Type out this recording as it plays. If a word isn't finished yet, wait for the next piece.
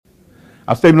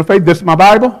Our statement of faith, this is my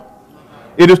Bible.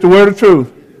 It is the word of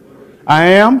truth. I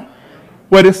am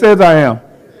what it says I am.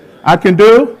 I can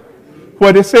do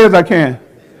what it says I can.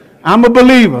 I'm a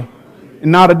believer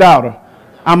and not a doubter.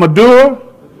 I'm a doer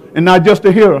and not just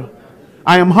a hearer.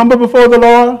 I am humble before the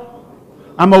Lord.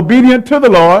 I'm obedient to the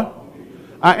Lord.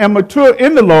 I am mature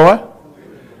in the Lord.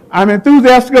 I'm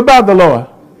enthusiastic about the Lord.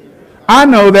 I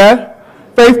know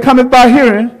that faith cometh by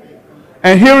hearing,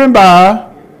 and hearing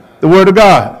by the word of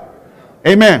God.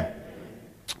 Amen.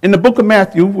 In the book of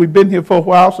Matthew, we've been here for a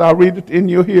while, so I'll read it in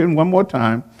your hearing one more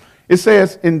time. It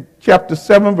says in chapter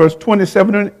 7, verse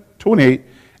 27 and 28,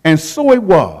 and so it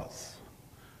was,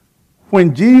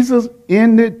 when Jesus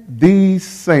ended these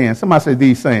sayings, somebody say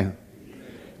these sayings.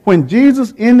 When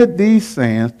Jesus ended these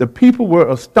sayings, the people were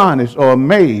astonished or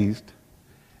amazed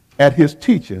at his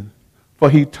teaching, for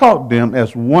he taught them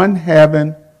as one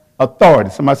having authority.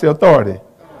 Somebody say authority.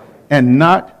 And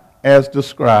not as the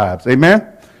scribes. Amen?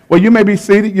 Well, you may be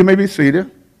seated. You may be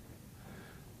seated.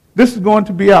 This is going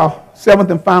to be our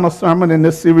seventh and final sermon in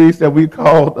this series that we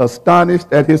called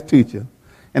Astonished at His Teaching.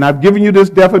 And I've given you this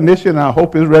definition, and I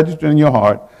hope it's registered in your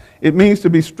heart. It means to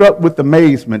be struck with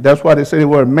amazement. That's why they say they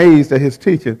were amazed at his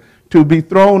teaching. To be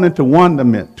thrown into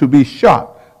wonderment, to be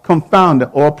shocked, confounded,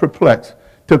 or perplexed.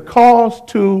 To cause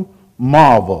to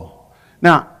marvel.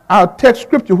 Now, our text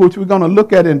scripture, which we're going to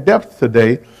look at in depth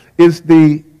today, is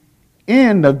the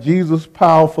end of Jesus'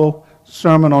 powerful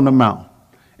Sermon on the Mount.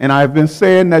 And I've been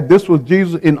saying that this was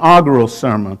Jesus' inaugural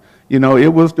sermon. You know, it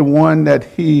was the one that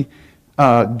he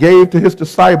gave to his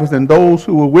disciples and those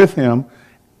who were with him,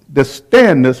 the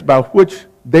standards by which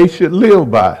they should live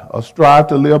by or strive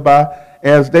to live by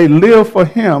as they live for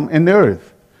him in the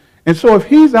earth. And so if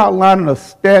he's outlining a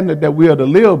standard that we are to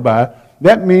live by,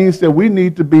 that means that we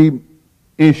need to be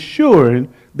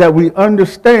ensuring that we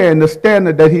understand the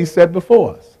standard that he set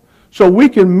before us, so we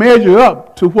can measure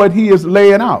up to what he is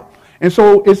laying out. And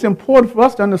so it's important for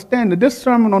us to understand that this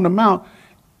Sermon on the Mount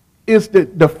is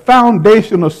the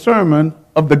foundational sermon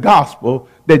of the gospel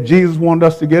that Jesus wanted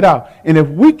us to get out. And if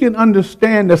we can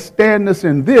understand the standards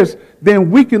in this,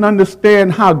 then we can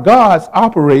understand how God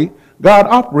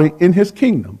operates in his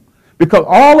kingdom. Because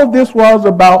all of this was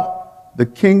about the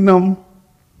kingdom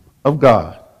of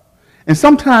God. And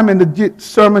sometime in the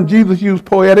sermon, Jesus used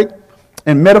poetic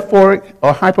and metaphoric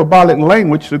or hyperbolic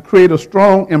language to create a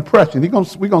strong impression. We're going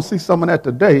to see some of that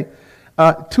today,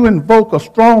 to invoke a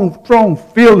strong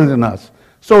feeling in us,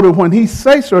 so that when he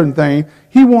says certain things,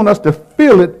 he wants us to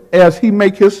feel it as he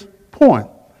makes his point.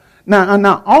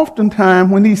 Now,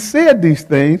 oftentimes when he said these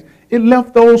things, it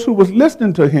left those who was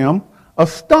listening to him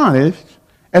astonished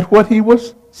at what he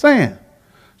was saying.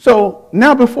 So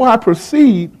now, before I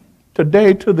proceed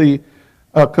today to the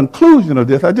conclusion of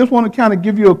this, I just want to kind of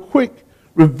give you a quick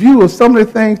review of some of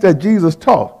the things that Jesus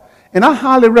taught. And I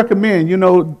highly recommend,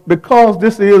 because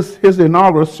this is his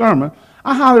inaugural sermon,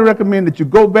 I highly recommend that you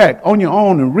go back on your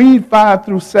own and read 5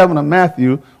 through 7 of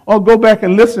Matthew, or go back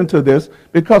and listen to this,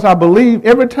 because I believe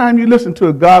every time you listen to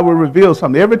it, God will reveal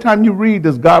something. Every time you read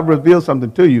this, God will reveal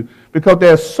something to you, because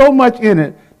there's so much in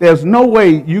it, there's no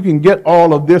way you can get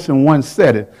all of this in one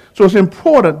setting. So it's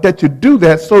important that you do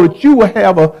that so that you will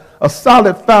have a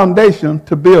solid foundation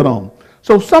to build on.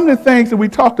 So some of the things that we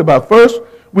talked about. First,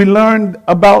 we learned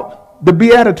about the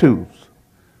Beatitudes,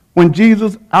 when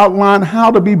Jesus outlined how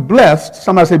to be blessed,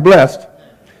 somebody say blessed,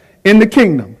 in the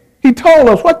kingdom. He told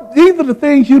us these are the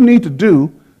things you need to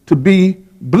do to be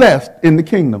blessed in the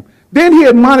kingdom. Then he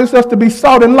admonished us to be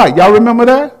salt and light. Y'all remember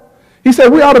that? He said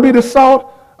we ought to be the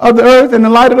salt of the earth and the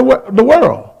light of the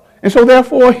world. And so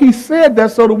therefore he said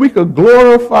that so that we could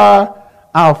glorify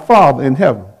our Father in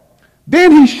heaven.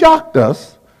 Then he shocked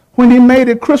us when he made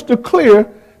it crystal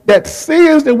clear that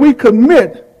sins that we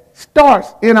commit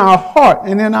starts in our heart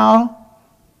and in our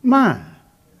mind.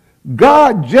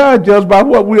 God judges us by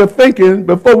what we are thinking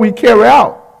before we carry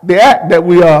out the act that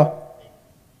we are.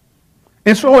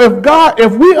 And so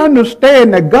if we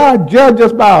understand that God judges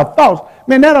us by our thoughts,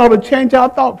 man, that ought to change our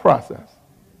thought process.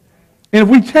 And if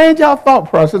we change our thought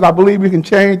process, I believe we can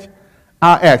change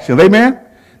our actions. Amen?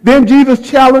 Then Jesus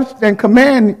challenged and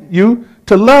commanded you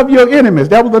to love your enemies.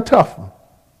 That was a tough one.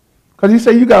 Because he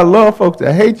said you got to love folks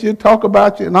that hate you, talk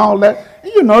about you, and all that.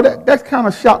 And that kind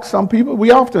of shocks some people. We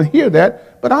often hear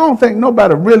that, but I don't think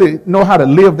nobody really know how to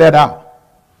live that out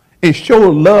and show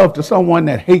love to someone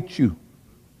that hates you,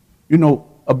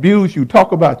 abuse you,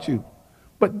 talk about you.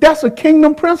 But that's a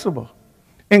kingdom principle.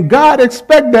 And God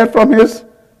expects that from his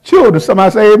children.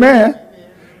 Somebody say amen.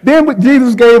 Then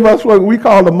Jesus gave us what we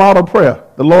call the model prayer,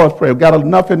 the Lord's Prayer. We've got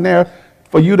enough in there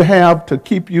for you to have to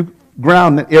keep you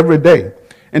grounded every day.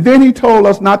 And then he told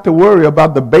us not to worry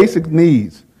about the basic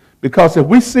needs, Because if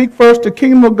we seek first the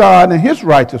kingdom of God and his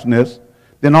righteousness,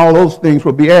 then all those things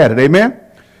will be added. Amen?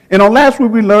 And on last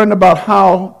week we learned about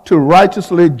how to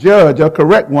righteously judge or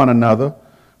correct one another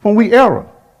when we err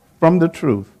from the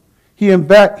truth. He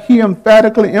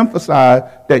emphatically emphasized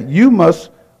that you must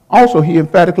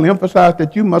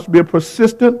be a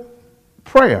persistent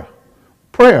prayer.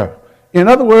 In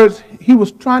other words, he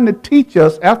was trying to teach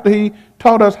us, after he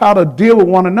taught us how to deal with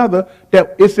one another,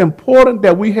 that it's important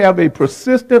that we have a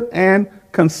persistent and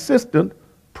consistent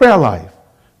prayer life.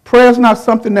 Prayer is not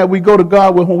something that we go to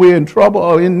God with when we're in trouble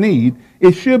or in need.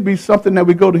 It should be something that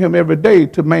we go to him every day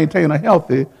to maintain a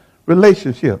healthy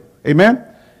relationship. Amen?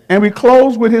 And we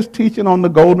close with his teaching on the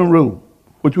golden rule,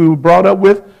 which we were brought up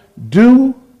with: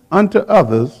 do unto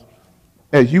others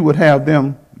as you would have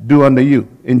them do unto you.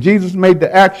 And Jesus made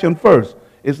the action first.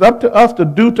 It's up to us to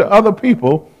do to other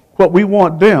people what we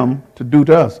want them to do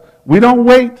to us. We don't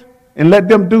wait and let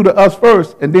them do to us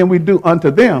first, and then we do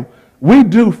unto them. We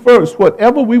do first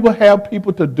whatever we will have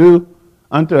people to do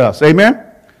unto us. Amen?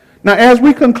 Now, as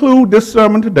we conclude this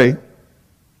sermon today,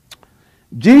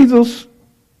 Jesus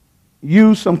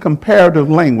used some comparative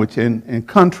language and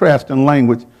contrasting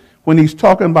language when he's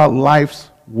talking about life's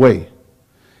way.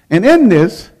 And in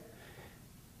this,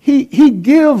 he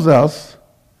gives us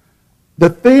the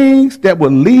things that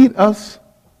will lead us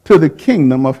to the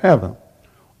kingdom of heaven,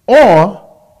 or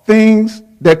things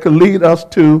that could lead us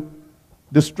to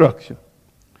destruction.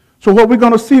 So what we're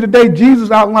going to see today,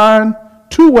 Jesus outlined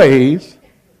two ways,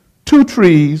 two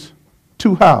trees,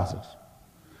 two houses,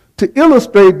 to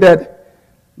illustrate that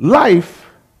life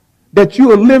that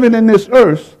you are living in this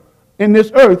earth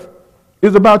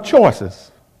is about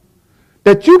choices.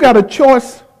 That you got a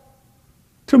choice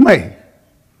to make.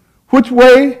 Which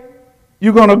way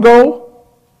you're going to go?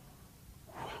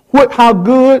 How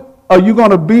good are you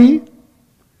going to be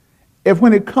if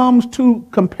when it comes to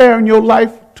comparing your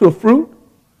life to a fruit?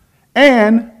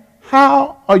 And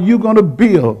how are you going to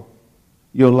build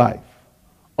your life?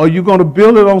 Are you going to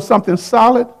build it on something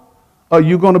solid? Or are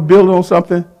you going to build it on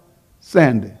something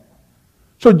sandy?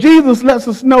 So Jesus lets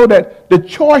us know that the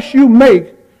choice you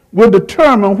make will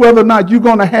determine whether or not you're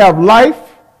going to have life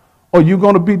or you're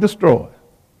going to be destroyed.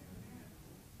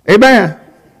 Amen.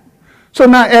 So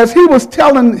now, as he was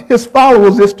telling his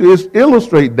followers this to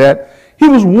illustrate that, he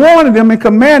was warning them and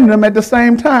commanding them at the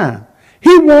same time.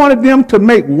 He wanted them to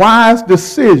make wise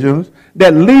decisions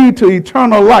that lead to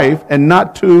eternal life and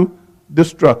not to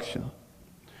destruction.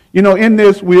 You know, in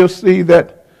this we'll see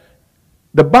that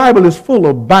the Bible is full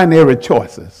of binary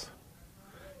choices.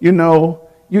 You know,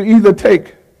 you either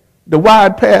take the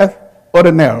wide path or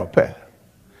the narrow path.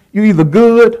 You either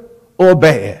good or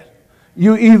bad.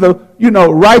 You either,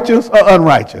 righteous or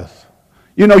unrighteous.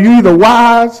 You either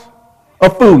wise or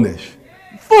foolish.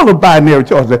 Full of binary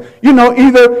choices.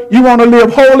 Either you want to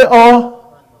live holy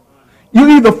or you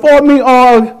either for me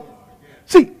or...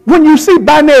 See, when you see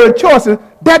binary choices,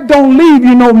 that don't leave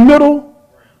you no middle.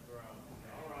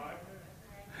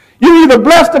 You either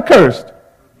blessed or cursed.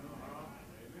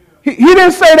 He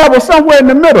didn't say that was somewhere in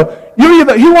the middle.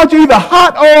 He wants you either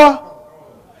hot or...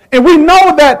 And we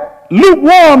know that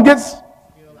lukewarm gets...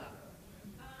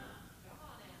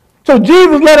 So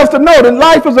Jesus let us to know that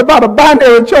life is about a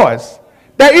binary choice.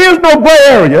 There is no gray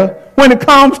area when it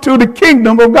comes to the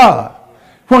kingdom of God.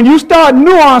 When you start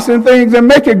nuancing things and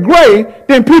make it gray,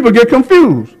 then people get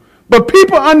confused. But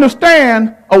people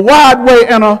understand a wide way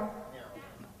and a...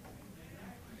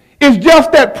 It's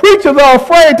just that preachers are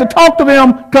afraid to talk to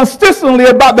them consistently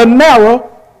about the narrow.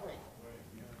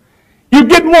 You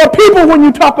get more people when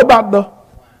you talk about the...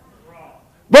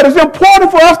 But it's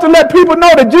important for us to let people know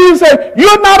that Jesus said,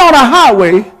 you're not on a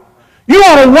highway, you're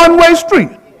on a one-way street.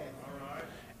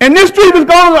 And this street is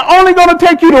only going to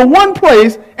take you to one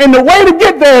place, and the way to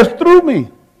get there is through me.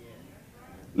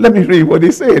 Let me read what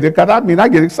he said, because I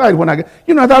get excited when I get...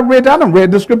 as I done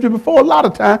read the scripture before a lot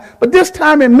of times, but this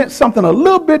time it meant something a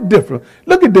little bit different.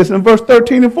 Look at this in verse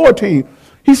 13 and 14.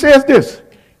 He says this: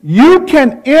 you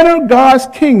can enter God's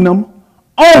kingdom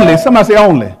only. Somebody say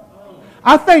only.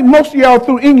 I think most of y'all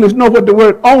through English know what the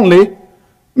word only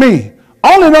means.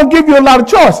 Only don't give you a lot of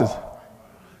choices.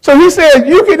 So he says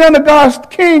you can enter God's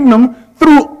kingdom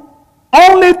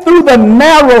only through the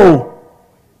narrow.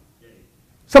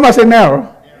 Somebody say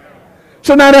narrow.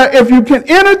 So now if you can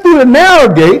enter through the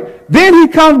narrow gate, then he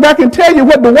comes back and tell you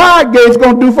what the wide gate is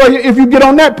going to do for you if you get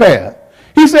on that path.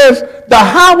 He says the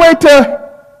highway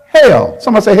to hell.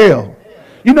 Somebody say hell.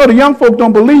 The young folk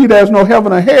don't believe there's no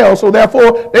heaven or hell, so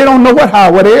therefore they don't know what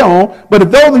highway they're on. But if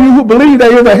those of you who believe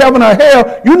there is a heaven or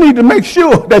hell, you need to make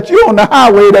sure that you're on the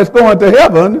highway that's going to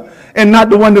heaven and not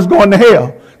the one that's going to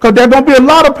hell. Because there are going to be a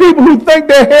lot of people who think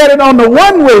they're headed on the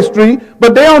one-way street,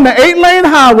 but they're on the 8-lane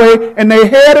highway and they're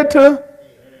headed to.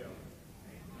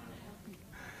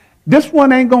 This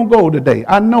one ain't going to go today.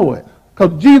 I know it.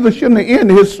 Because Jesus shouldn't have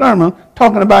ended his sermon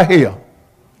talking about hell.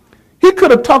 He could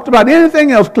have talked about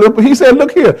anything else, Cliff, but he said,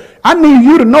 look here, I need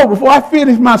you to know before I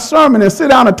finish my sermon and sit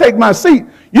down and take my seat,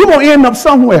 you're going to end up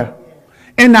somewhere.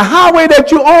 And the highway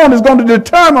that you're on is going to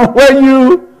determine where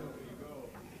you.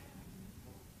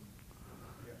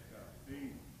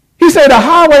 He said the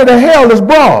highway to hell is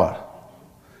broad,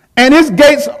 and its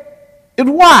gates is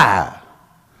wide.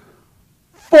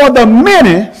 For the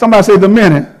many, somebody say the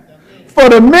many, for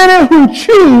the many who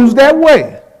choose that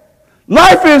way.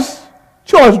 Life is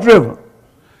choice driven.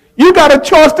 You got a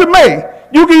choice to make.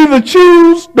 You can either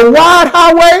choose the wide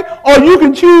highway or you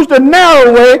can choose the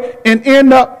narrow way and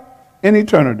end up in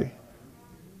eternity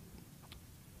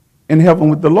in heaven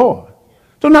with the Lord.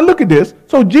 So now look at this.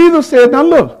 So Jesus said, now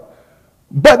look,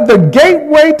 but the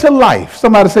gateway to life,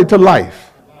 somebody say to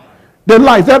life. The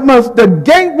life, the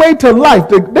gateway to life,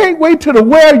 the gateway to the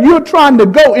where you're trying to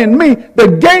go in me,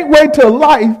 the gateway to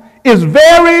life is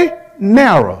very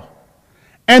narrow.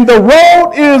 And the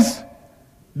road is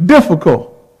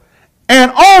difficult.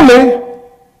 And only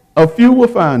a few will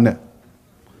find that.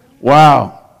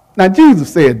 Wow. Now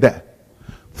Jesus said that.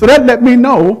 So that let me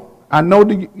know, I know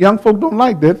the young folk don't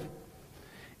like this.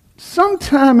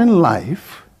 Sometime in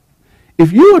life,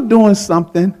 if you are doing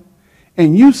something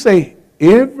and you say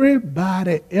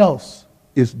everybody else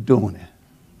is doing it,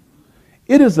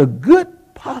 it is a good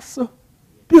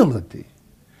possibility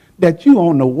that you're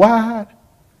on the wide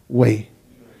way,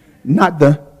 not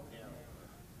the,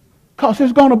 because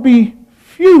there's going to be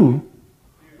few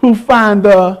who find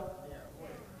the,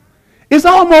 it's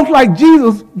almost like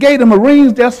Jesus gave the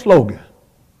Marines their slogan.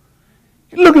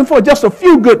 He's looking for just a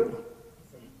few good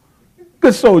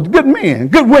soldiers, good men,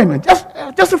 good women, just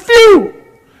a few.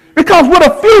 Because with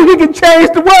a few, he can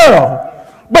change the world.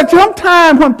 But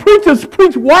sometimes when preachers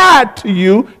preach wide to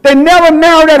you, they never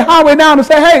narrow that highway down and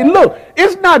say, hey, look,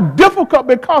 it's not difficult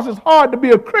because it's hard to be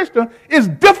a Christian. It's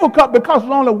difficult because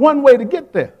there's only one way to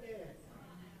get there.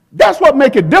 That's what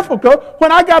makes it difficult.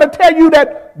 When I got to tell you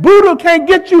that Buddha can't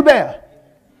get you there.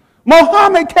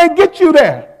 Muhammad can't get you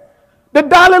there. The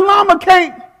Dalai Lama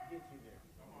can't.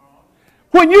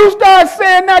 When you start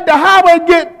saying that, the highway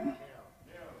get.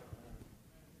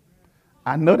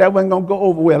 I know that wasn't going to go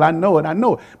over well. I know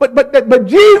it. But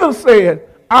Jesus said,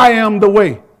 I am the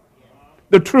way,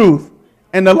 the truth,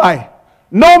 and the life.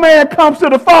 No man comes to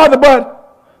the Father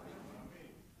but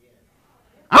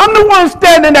I'm the one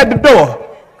standing at the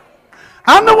door.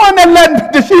 I'm the one that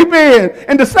let the sheep in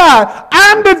and decide.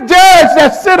 I'm the judge that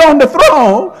sit on the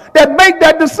throne that make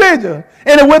that decision.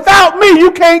 And without me,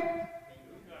 you can't.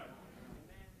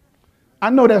 I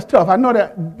know that's tough. I know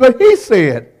that. But he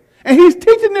said, and he's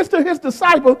teaching this to his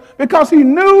disciples because he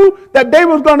knew that they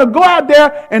was going to go out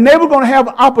there and they were going to have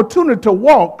an opportunity to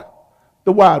walk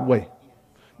the wide way.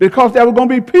 Because there were going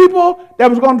to be people that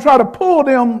was going to try to pull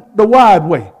them the wide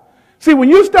way. See, when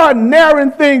you start narrowing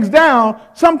things down,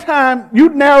 sometimes you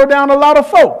narrow down a lot of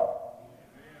folk.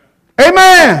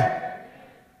 Amen.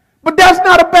 But that's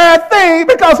not a bad thing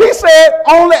because he said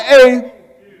only a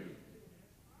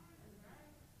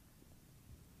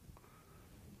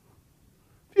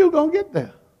few going to get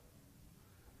there.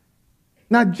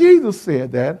 Now, Jesus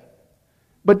said that,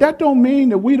 but that don't mean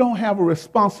that we don't have a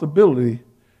responsibility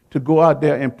to go out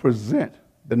there and present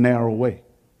the narrow way.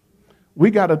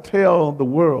 We got to tell the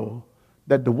world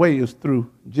that the way is through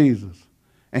Jesus.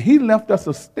 And he left us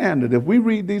a standard. If we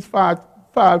read these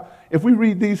if we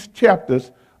read these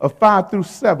chapters of 5 through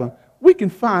 7, we can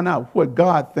find out what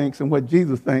God thinks and what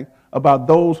Jesus thinks about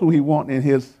those who he wants in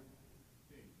his.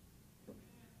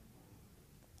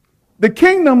 The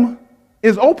kingdom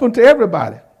is open to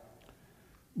everybody,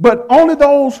 but only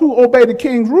those who obey the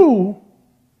king's rule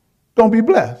going to be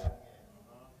blessed.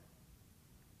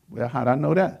 Well, how did I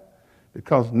know that?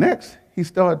 Because next he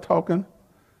started talking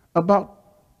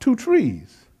about two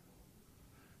trees.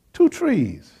 Two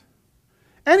trees.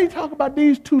 And he talked about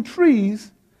these two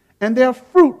trees and their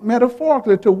fruit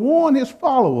metaphorically to warn his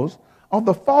followers of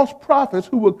the false prophets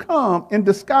who would come in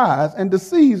disguise and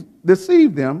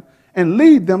deceive them and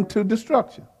lead them to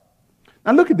destruction.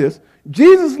 Now look at this.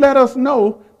 Jesus let us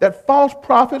know that false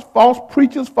prophets, false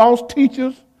preachers, false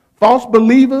teachers, false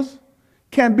believers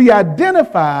can be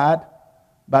identified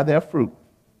by their fruit.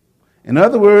 In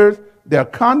other words, their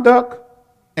conduct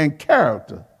and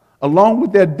character, along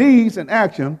with their deeds and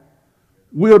action,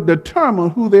 will determine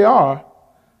who they are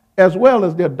as well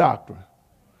as their doctrine.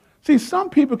 See, some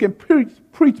people can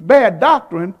preach bad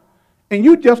doctrine and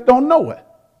you just don't know it.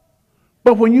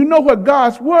 But when you know what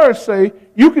God's words say,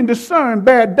 you can discern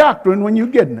bad doctrine when you're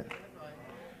getting it.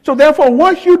 So therefore,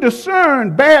 once you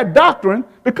discern bad doctrine,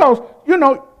 because,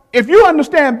 if you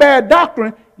understand bad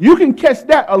doctrine, you can catch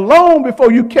that alone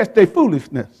before you catch their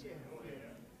foolishness.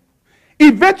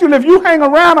 Eventually, if you hang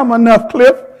around them enough,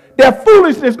 Cliff, their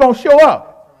foolishness is going to show up.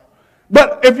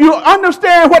 But if you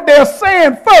understand what they're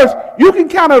saying first, you can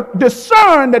kind of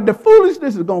discern that the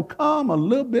foolishness is going to come a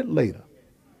little bit later.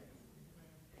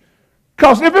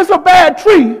 Because if it's a bad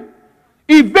tree,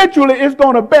 eventually it's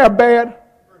going to bear bad.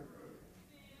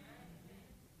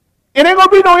 It ain't going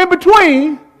to be no in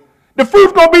between. The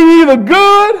fruit's going to be either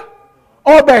good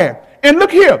or bad. And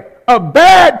look here, a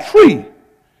bad tree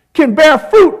can bear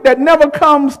fruit that never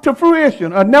comes to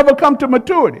fruition or never come to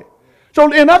maturity.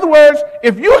 So in other words,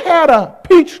 if you had a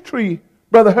peach tree,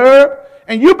 Brother Herb,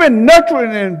 and you've been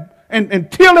nurturing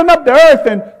and tilling up the earth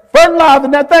and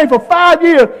fertilizing that thing for 5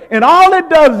 years, and all it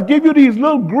does is give you these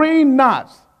little green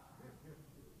knots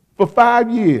for 5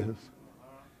 years,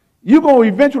 you're going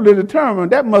to eventually determine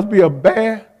that must be a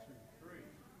bad.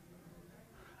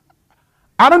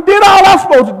 I done did all I'm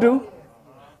supposed to do.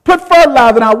 Put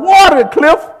fertilizer and I watered it,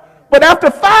 Cliff. But after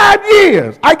 5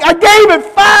 years, I gave it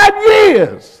 5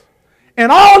 years.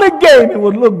 And all it gave me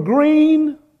was little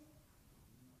green.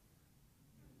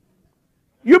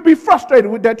 You'll be frustrated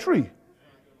with that tree.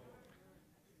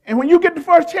 And when you get the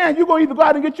first chance, you're going to either go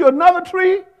out and get you another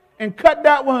tree and cut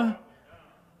that one.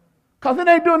 Because it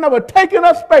ain't doing nothing but taking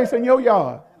up space in your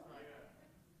yard.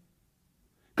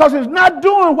 Because it's not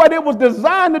doing what it was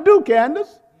designed to do,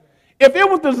 Candace. If it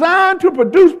was designed to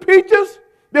produce peaches,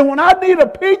 then when I need a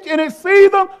peach and it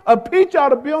sees them, a peach ought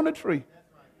to be on the tree.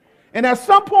 And at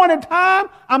some point in time,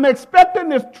 I'm expecting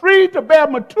this tree to bear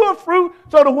mature fruit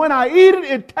so that when I eat it,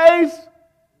 it tastes.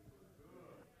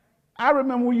 I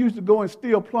remember we used to go and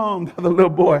steal plums as a little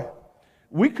boy.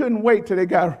 We couldn't wait till they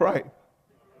got ripe.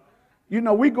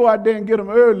 We go out there and get them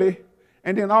early,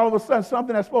 and then all of a sudden,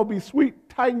 something that's supposed to be sweet,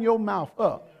 tighten your mouth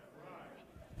up.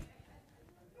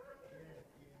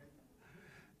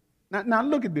 Now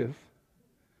look at this.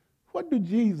 What do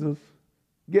Jesus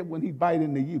get when he bites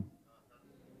into you?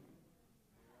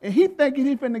 And he thinking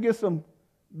he's finna get some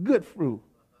good fruit.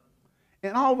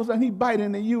 And all of a sudden he bites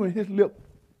into you and his lip.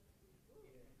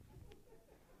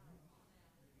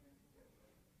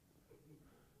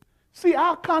 See,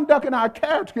 our conduct and our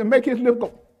character can make his lip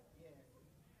go.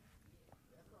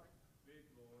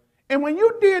 And when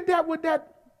you did that with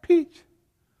that peach,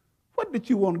 what did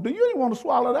you want to do? You didn't want to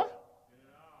swallow that.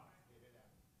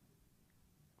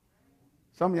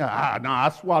 Some of y'all, I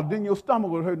swallowed. Then your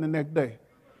stomach was hurting the next day.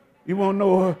 You won't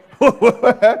know.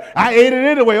 I ate it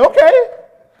anyway. Okay.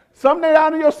 Someday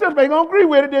out of your system ain't going to agree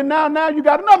with it. Then now you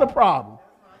got another problem.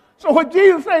 So what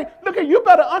Jesus saying, look, you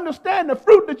better understand the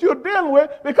fruit that you're dealing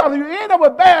with, because if you end up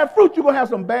with bad fruit, you're going to have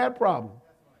some bad problems.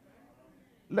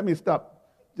 Let me stop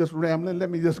just rambling.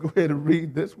 Let me just go ahead and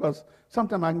read this, because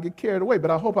sometimes I can get carried away, but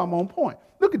I hope I'm on point.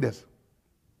 Look at this.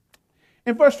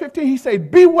 In verse 15, he says,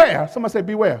 beware. Somebody say,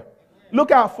 beware. Look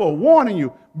out for, warning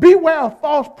you. Beware of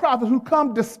false prophets who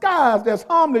come disguised as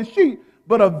harmless sheep,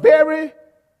 but are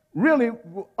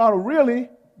really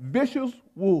vicious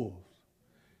wolves.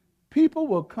 People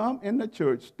will come in the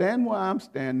church, stand where I'm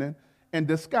standing, and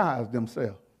disguise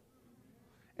themselves.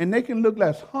 And they can look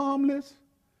as harmless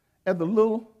as the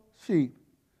little sheep,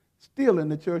 still in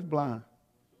the church blind,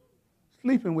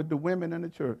 sleeping with the women in the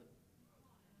church.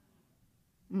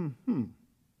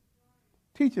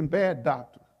 Teaching bad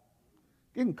doctrine,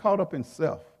 getting caught up in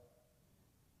self.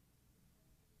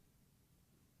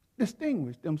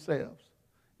 Distinguish themselves,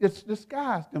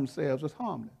 disguise themselves as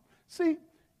harmless. See,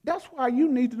 that's why you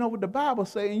need to know what the Bible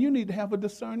says, and you need to have a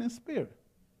discerning spirit.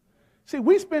 See,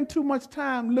 we spend too much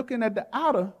time looking at the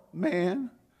outer man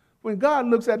when God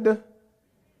looks at the...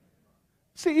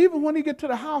 See, even when he get to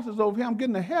the houses over here, I'm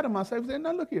getting ahead of myself. Saying,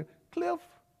 now look here, Cliff,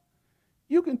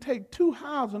 you can take two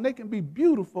houses and they can be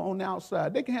beautiful on the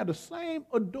outside. They can have the same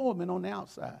adornment on the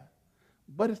outside.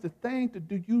 But it's the thing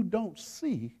that you don't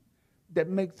see that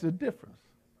makes a difference.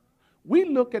 We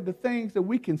look at the things that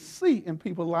we can see in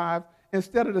people's lives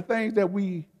instead of the things that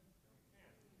we...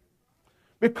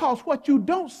 Because what you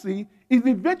don't see is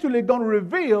eventually going to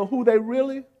reveal who they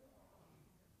really...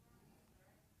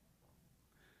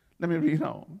 Let me read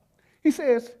on. He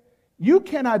says, you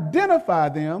can identify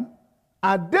them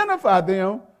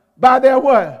by their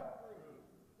what?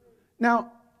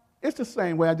 Now, it's the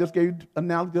same way I just gave you an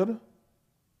analogy of the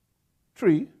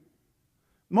tree.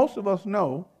 Most of us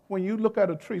know when you look at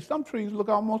a tree, some trees look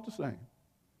almost the same.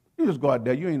 You just go out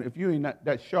there. If you ain't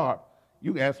that sharp,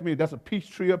 you ask me, that's a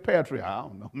peach tree or pear tree. I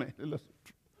don't know, man. It's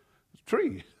a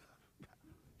tree.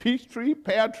 peach tree,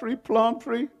 pear tree, plum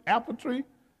tree, apple tree.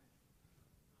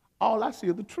 All I see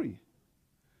is the tree.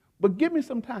 But give me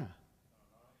some time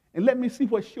and let me see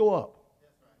what show up.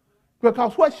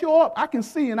 Because what show up, I can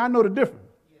see and I know the difference.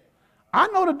 I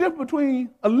know the difference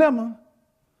between a lemon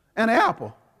and an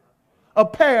apple, a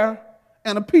pear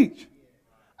and a peach.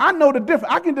 I know the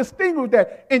difference. I can distinguish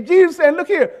that. And Jesus said, look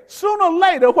here, sooner or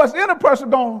later, what's in a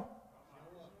person going,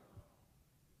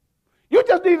 you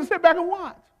just need to sit back and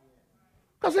watch.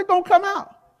 Because it's going to come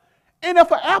out. And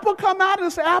if an apple come out and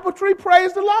it's an apple tree,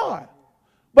 praise the Lord.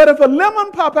 But if a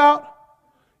lemon pop out,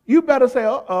 you better say,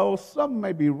 uh-oh, something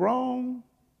may be wrong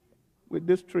with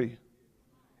this tree.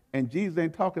 And Jesus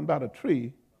ain't talking about a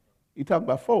tree. He's talking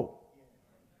about folk.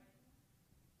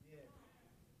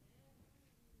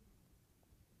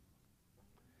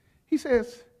 He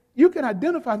says, you can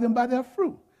identify them by their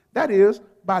fruit. That is,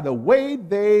 by the way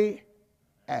they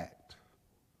act.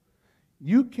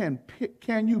 You can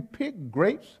you pick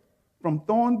grapes from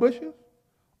thorn bushes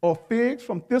or figs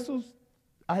from thistles?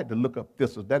 I had to look up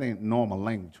thistles. That ain't normal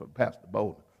language for Pastor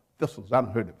Bowden. Thistles, I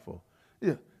haven't heard it before.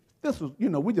 Yeah, thistles,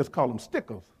 we just call them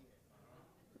stickles.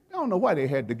 I don't know why they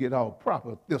had to get all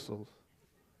proper thistles.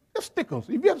 They're stickles.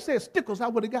 If you ever said stickles, I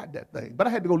would have got that thing. But I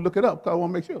had to go look it up because I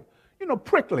want to make sure.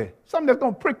 Prickly, something that's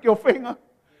going to prick your finger.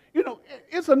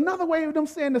 It's another way of them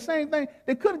saying the same thing.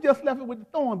 They could have just left it with the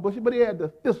thorn bushes, but they had the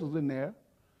thistles in there.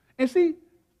 And see,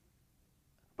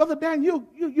 Brother Dan,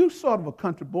 you sort of a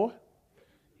country boy.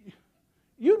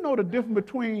 You know the difference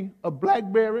between a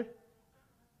blackberry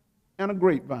and a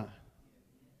grapevine.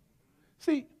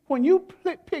 See, when you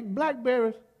pick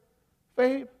blackberries,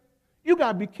 Fabe, you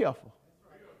got to be careful.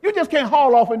 You just can't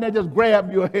haul off and then just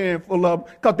grab your handful of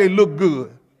them because they look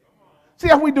good. See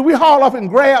how we do? We haul off and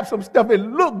grab some stuff that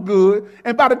look good,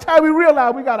 and by the time we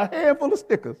realize we got a handful of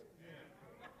stickers.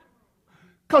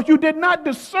 Because you did not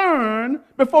discern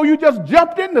before you just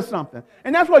jumped into something.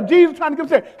 And that's what Jesus is trying to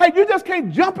say. Hey, you just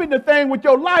can't jump into things with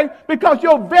your life because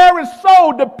your very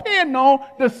soul depends on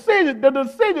the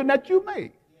decision that you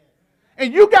make.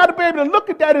 And you got to be able to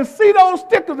look at that and see those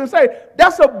stickers and say,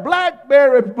 that's a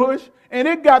blackberry bush and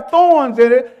it got thorns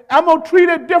in it. I'm going to treat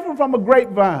it different from a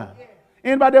grapevine.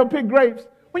 Anybody ever pick grapes?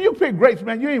 When you pick grapes,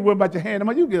 man, you ain't worried about your hand.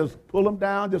 You just pull them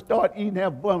down, just start eating,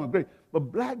 have fun with grapes. But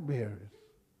blackberries,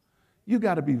 you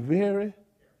got to be very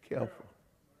careful.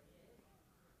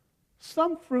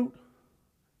 Some fruit,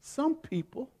 some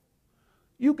people,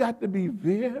 you got to be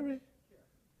very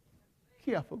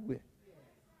careful with.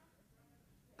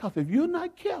 Because if you're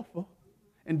not careful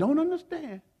and don't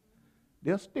understand,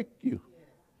 they'll stick you.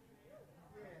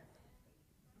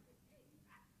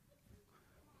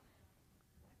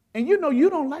 And you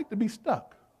don't like to be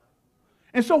stuck.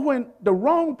 And so when the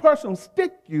wrong person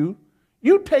stick you,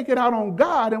 you take it out on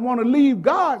God and want to leave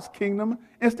God's kingdom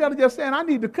instead of just saying, I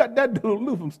need to cut that dude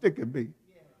loose from sticking me.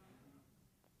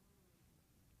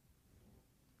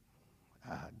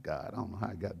 God, I don't know how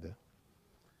I got there.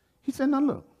 He said, now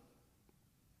look,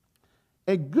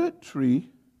 a good tree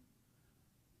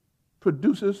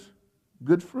produces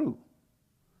good fruit,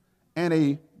 and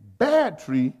a bad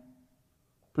tree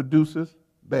produces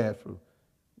bad fruit.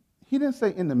 He didn't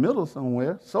say in the middle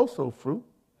somewhere, so-so fruit.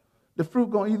 The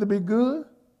fruit going to either be good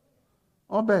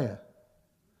or bad.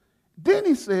 Then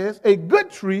he says a good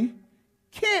tree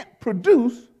can't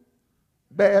produce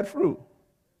bad fruit.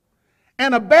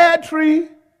 And a bad tree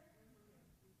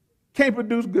can't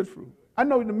produce good fruit. I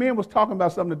know the men was talking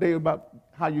about something today about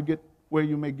how you get where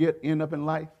you may end up in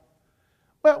life.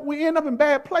 But we end up in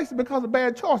bad places because of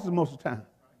bad choices most of the time.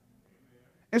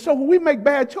 And so when we make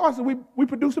bad choices, we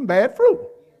produce some bad fruit.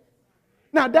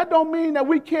 Now, that don't mean that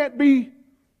we can't be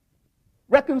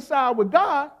reconciled with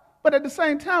God, but at the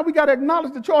same time, we got to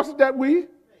acknowledge the choices that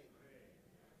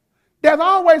there's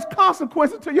always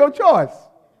consequences to your choice.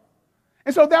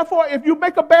 And so therefore, if you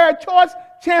make a bad choice,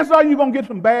 chances are you're going to get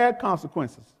some bad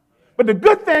consequences. But the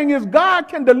good thing is God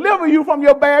can deliver you from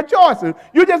your bad choices.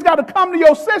 You just got to come to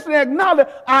your senses and acknowledge,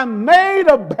 I made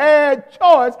a bad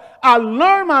choice. I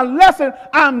learned my lesson.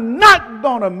 I'm not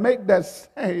going to make that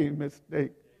same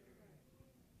mistake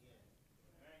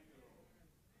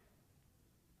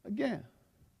again.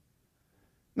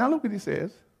 Now look what he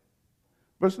says.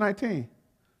 Verse 19.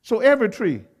 So every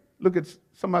tree, look at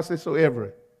somebody say so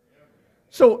every.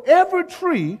 So every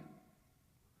tree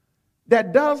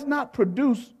that does not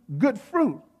produce good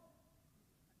fruit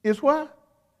is what?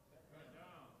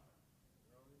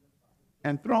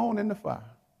 And thrown in the fire.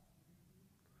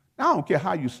 Now, I don't care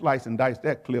how you slice and dice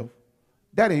that, Cliff.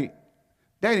 That ain't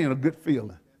a good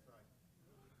feeling.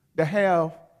 To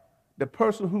have the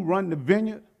person who run the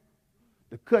vineyard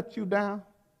to cut you down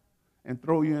and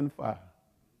throw you in the fire.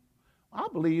 I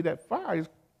believe that fire is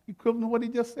equivalent to what he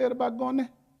just said about going there.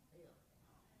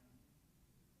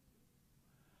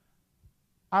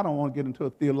 I don't want to get into a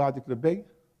theological debate,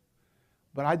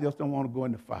 but I just don't want to go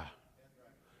in the fire.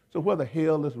 So whether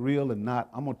hell is real or not,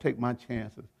 I'm going to take my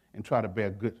chances and try to bear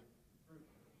good.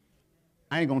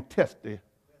 I ain't going to test the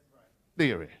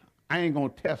theory. I ain't going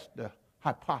to test the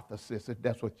hypothesis, if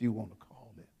that's what you want to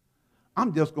call it.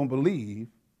 I'm just going to believe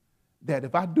that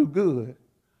if I do good,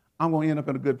 I'm going to end up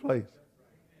in a good place.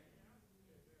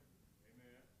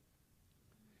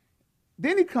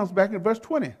 Then he comes back in verse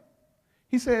 20.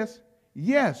 He says,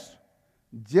 yes,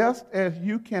 just as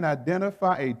you can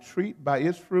identify a tree by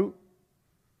its fruit,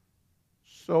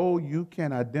 so you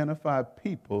can identify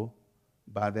people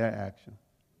by their actions.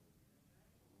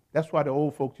 That's why the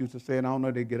old folks used to say, and I don't know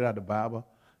if they get it out of the Bible,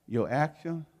 your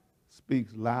action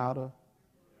speaks louder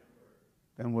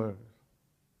than words.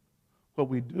 What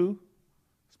we do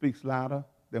speaks louder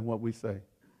than what we say.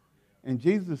 And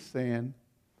Jesus is saying,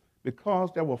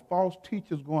 because there were false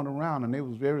teachers going around and they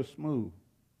was very smooth,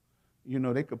 you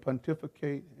know, they could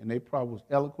pontificate and they probably was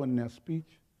eloquent in their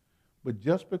speech. But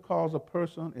just because a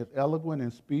person is eloquent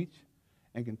in speech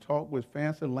and can talk with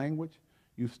fancy language,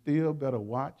 you still better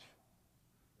watch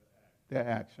their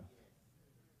actions.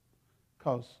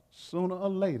 Because sooner or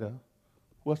later,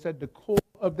 what's at the core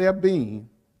of their being,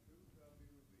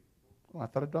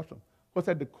 what's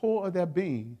at the core of their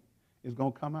being is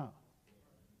going to come out.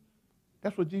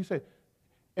 That's what Jesus said.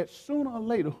 At sooner or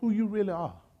later, who you really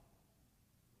are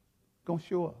going to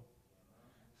show up.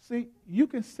 See, you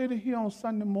can sit here on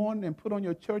Sunday morning and put on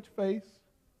your church face,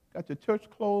 got your church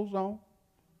clothes on,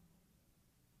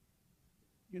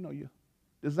 you know, your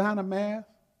designer mask,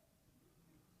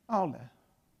 all that.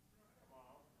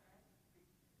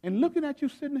 And looking at you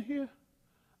sitting here,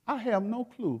 I have no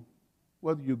clue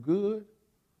whether you're good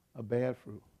or bad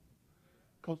fruit.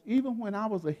 Because even when I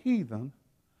was a heathen,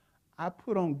 I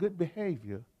put on good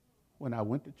behavior when I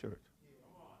went to church.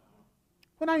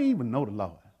 When I didn't even know the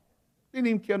Lord. Didn't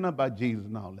even care nothing about Jesus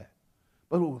and all that.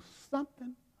 But it was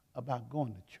something about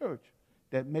going to church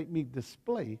that made me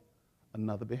display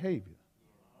another behavior.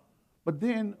 But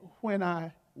then when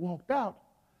I walked out,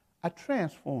 I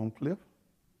transformed, Cliff.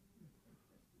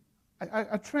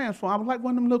 I transformed. I was like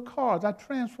one of them little cars. I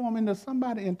transformed into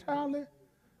somebody entirely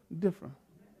different.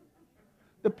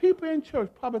 The people in church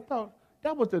probably thought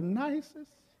that was the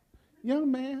nicest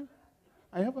young man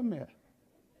I ever met.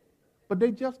 But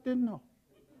they just didn't know.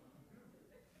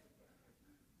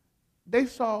 They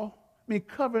saw me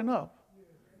covering up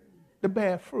the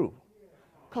bad fruit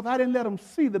because I didn't let them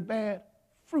see the bad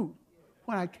fruit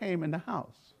when I came in the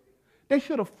house. They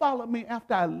should have followed me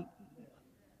after I...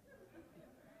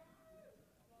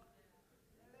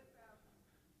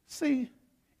 See,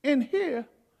 in here,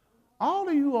 all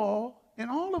of you all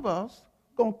and all of us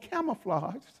going to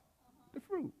camouflage the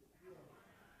fruit.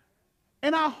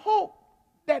 And I hope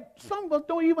that some of us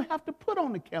don't even have to put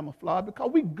on the camouflage because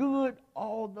we good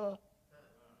all the...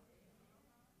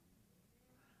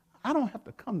 I don't have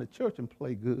to come to church and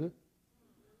play good.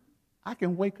 I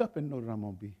can wake up and know that I'm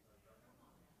going to be.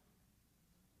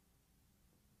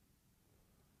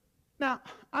 Now,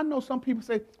 I know some people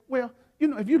say, well, you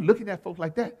know, if you're looking at folks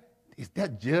like that, is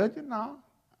that judging? No,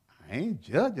 I ain't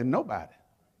judging nobody.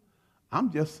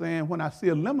 I'm just saying when I see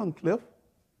a lemon, Cliff,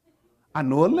 I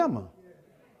know a lemon.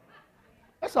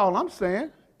 That's all I'm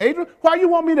saying. Adrian, why you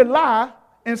want me to lie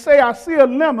and say I see a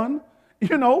lemon,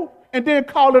 you know, and then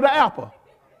call it an apple?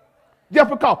 Just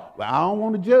because, well, I don't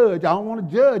want to judge. I don't want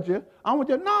to judge you. I want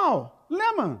you to, no,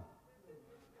 lemon.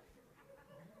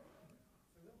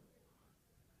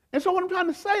 And so what I'm trying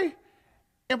to say,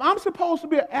 if I'm supposed to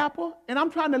be an apple and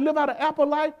I'm trying to live out an apple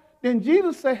life, then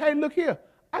Jesus say, hey, look here,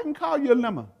 I can call you a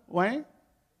lemon, Wayne.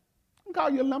 I can call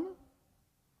you a lemon.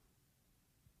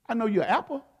 I know you're an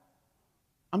apple.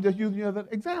 I'm just using you as an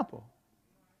example.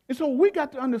 And so what we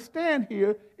got to understand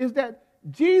here is that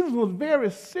Jesus was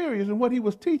very serious in what he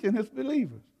was teaching his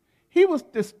believers. He was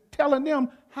just telling them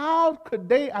how could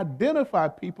they identify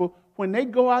people when they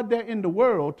go out there in the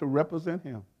world to represent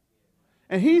him.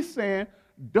 And he's saying,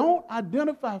 don't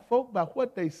identify folk by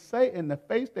what they say in the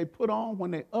face they put on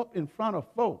when they're up in front of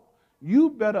folk. You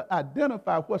better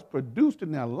identify what's produced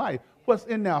in their life, what's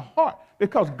in their heart,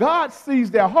 because God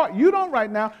sees their heart. You don't right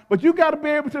now, but you got to be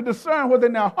able to discern what's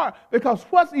in their heart, because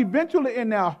what's eventually in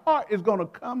their heart is going to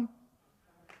come.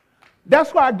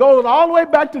 That's why it goes all the way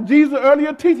back to Jesus'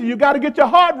 earlier teaching. You got to get your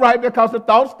heart right because the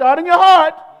thoughts start in your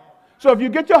heart. So if you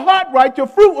get your heart right, your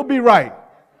fruit will be right.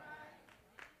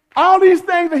 All these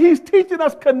things that he's teaching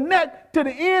us connect to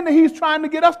the end that he's trying to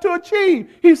get us to achieve.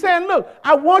 He's saying, look,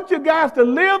 I want you guys to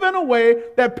live in a way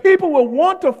that people will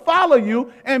want to follow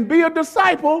you and be a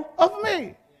disciple of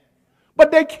me.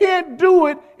 But they can't do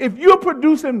it if you're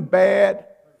producing bad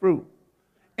fruit.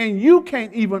 And you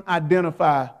can't even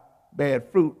identify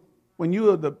bad fruit when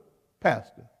you're the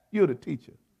pastor, you're the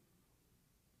teacher.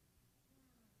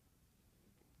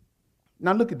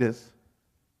 Now look at this.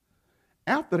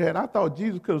 After that, I thought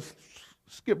Jesus could have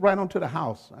skipped right onto the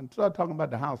house and started talking about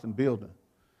the house and building.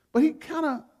 But he kind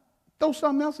of threw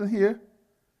something else in here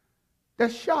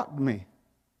that shocked me.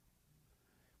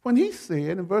 When he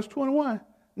said in verse 21,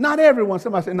 not everyone,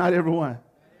 somebody said not everyone.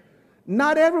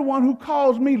 Not everyone who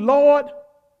calls me Lord,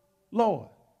 Lord.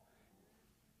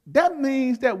 That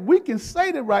means that we can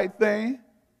say the right thing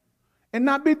and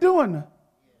not be doing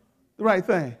the right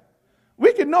thing.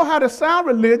 We can know how to sound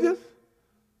religious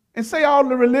and say all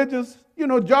the religious,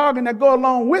 jargon that go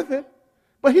along with it.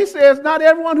 But he says, not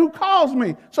everyone who calls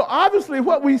me. So obviously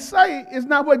what we say is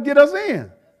not what get us in.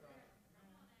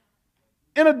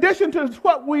 In addition to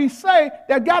what we say,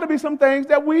 there got to be some things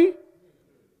that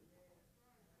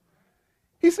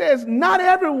he says, not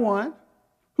everyone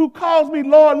who calls me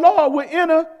Lord, Lord will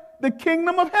enter the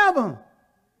kingdom of heaven.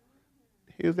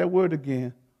 Here's that word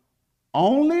again.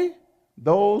 Only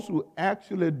those who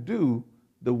actually do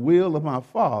the will of my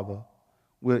Father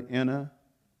will enter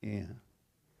in.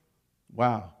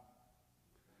 Wow.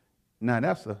 Now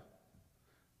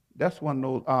that's one of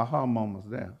those aha moments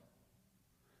there.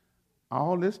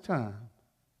 All this time,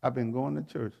 I've been going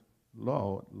to church,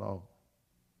 Lord, Lord.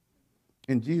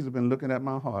 And Jesus has been looking at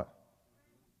my heart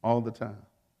all the time.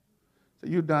 So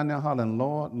you down there hollering,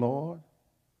 Lord, Lord,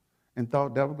 and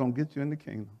thought that was going to get you in the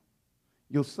kingdom.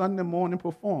 Your Sunday morning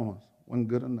performance wasn't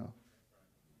good enough.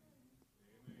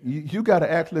 You got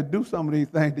to actually do some of these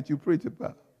things that you preach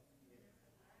about.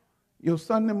 Your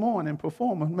Sunday morning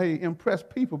performance may impress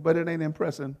people, but it ain't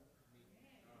impressing.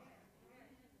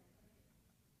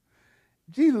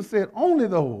 Jesus said, only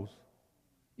those.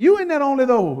 You ain't that only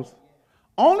those.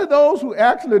 Only those who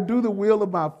actually do the will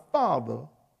of my Father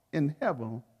in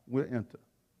heaven will enter.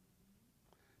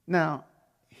 Now,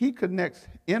 he connects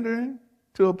entering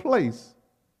to a place.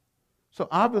 So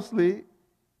obviously,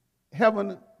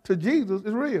 heaven to Jesus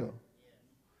is real.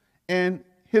 And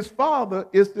his Father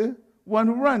is the one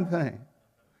who runs things.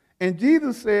 And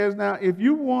Jesus says, now, if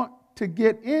you want to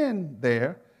get in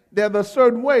there, there's a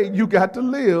certain way you got to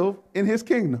live in his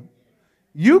kingdom.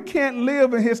 You can't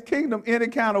live in his kingdom any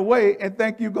kind of way and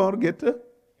think you're going to get to.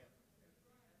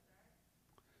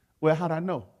 Well, how'd I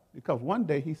know? Because one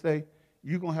day he said,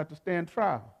 you're going to have to stand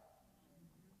trial.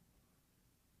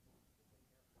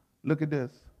 Look at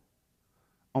this.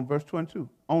 On verse 22.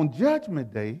 On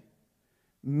judgment day,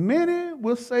 many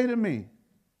will say to me,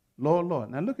 Lord,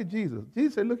 Lord. Now look at Jesus.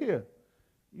 Jesus said, look here.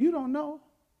 You don't know.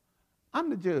 I'm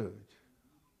the judge.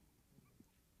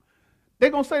 They're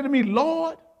going to say to me,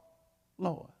 Lord,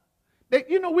 Lord.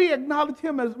 We acknowledge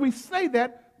him as we say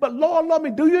that, but Lord, Lord, me,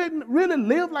 do you really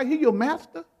live like he's your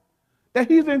master? That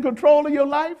he's in control of your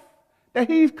life? That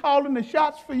he's calling the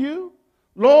shots for you?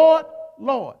 Lord,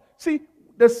 Lord. See,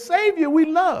 the Savior we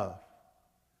love,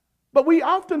 but we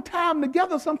often tie them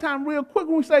together sometime real quick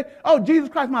when we say, oh, Jesus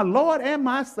Christ, my Lord and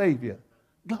my Savior.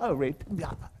 Glory to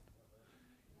God.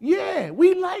 Yeah,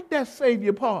 we like that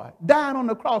Savior part, dying on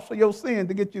the cross for your sin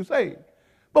to get you saved.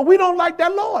 But we don't like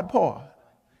that Lord part.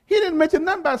 He didn't mention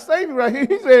nothing about Savior right here.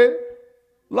 He said,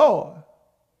 Lord.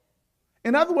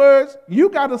 In other words, you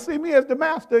got to see me as the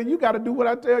master, and you got to do what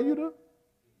I tell you to.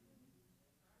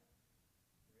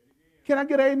 Can I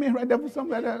get an amen right there for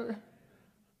something like that?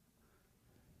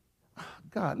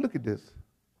 God, look at this.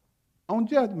 On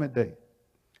judgment day,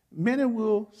 many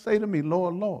will say to me,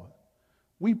 Lord, Lord,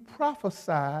 we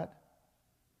prophesied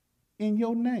in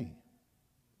your name.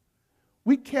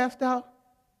 We cast out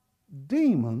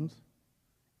demons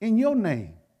in your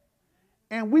name.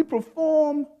 And we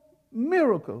perform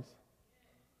miracles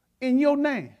in your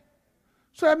name.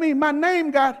 So that means my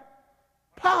name got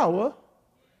power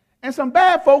and some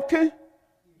bad folk can.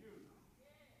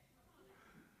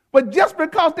 But just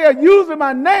because they're using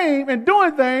my name and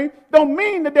doing things don't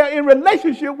mean that they're in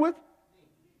relationship with.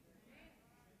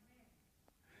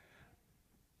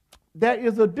 There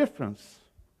is a difference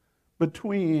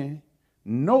between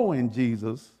knowing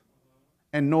Jesus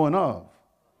and knowing of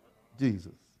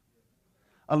Jesus.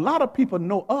 A lot of people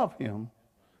know of him,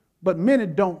 but many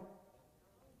don't.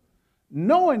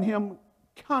 Knowing him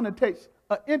connotates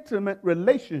an intimate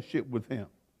relationship with him,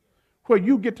 where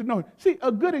you get to know him. See,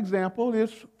 a good example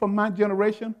is from my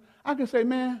generation. I can say,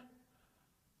 man,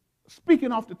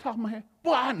 speaking off the top of my head,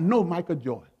 boy, I know Michael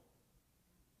Jordan.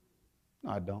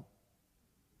 No, I don't.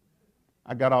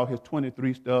 I got all his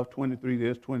 23 stuff, 23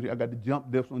 this, 20. I got to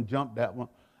jump this one, jump that one.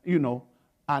 You know,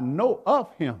 I know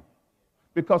of him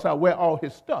because I wear all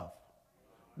his stuff.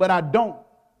 But I don't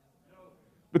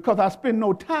because I spend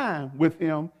no time with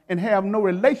him and have no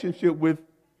relationship with.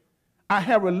 I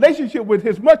have a relationship with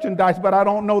his merchandise, but I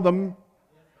don't know them.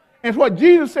 And it's what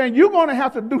Jesus is saying, you're going to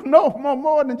have to do no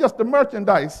more than just the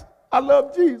merchandise. I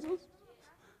love Jesus.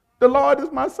 The Lord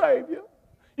is my Savior.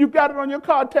 You got it on your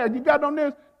car tag. You got it on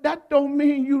this. That don't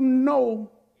mean you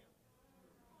know.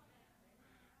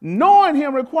 Knowing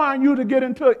him requiring you to get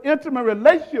into an intimate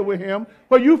relationship with him,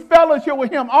 where you fellowship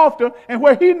with him often, and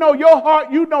where he know your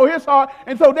heart, you know his heart.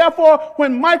 And so therefore,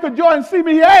 when Michael Jordan see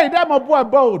me, hey, that my boy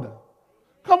Bolden.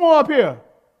 Come on up here.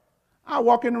 I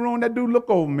walk in the room, that dude look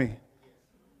over me.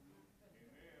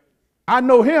 I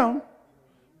know him,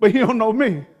 but he don't know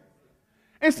me.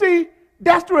 And see,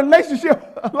 that's the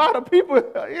relationship a lot of people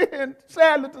are in,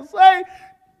 sadly to say.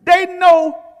 They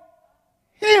know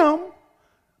him,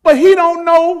 but he don't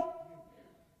know.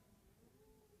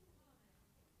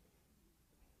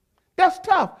 That's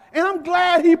tough. And I'm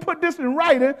glad he put this in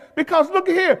writing, because look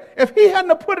at here. If he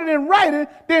hadn't put it in writing,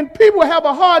 then people have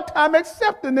a hard time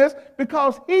accepting this,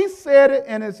 because he said it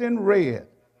and it's in red.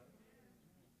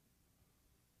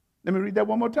 Let me read that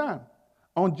one more time.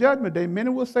 On judgment day, many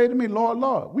will say to me, Lord,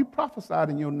 Lord, we prophesied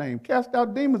in your name, cast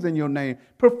out demons in your name,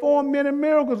 performed many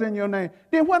miracles in your name.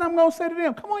 Then what I'm going to say to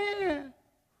them? Come on in.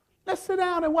 Let's sit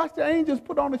down and watch the angels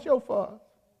put on the show for us.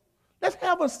 Let's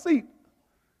have a seat.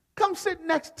 Come sit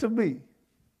next to me.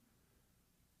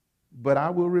 But I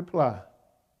will reply,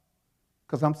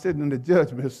 because I'm sitting in the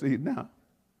judgment seat now.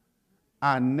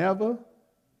 I never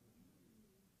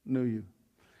knew you.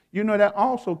 You know, that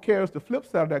also carries the flip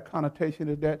side of that connotation,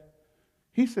 is that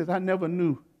he says, I never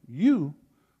knew you,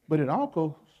 but it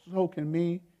also can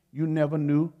mean you never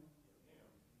knew.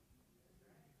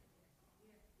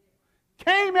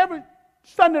 Came every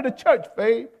Sunday to church,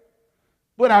 Faith,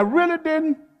 but I really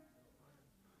didn't.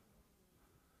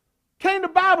 Came to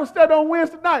Bible study on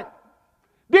Wednesday night.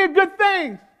 Did good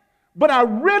things, but I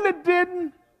really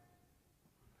didn't.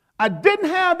 I didn't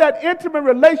have that intimate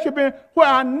relationship where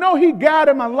I know he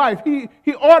guided my life. He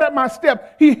ordered my steps.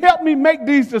 He helped me make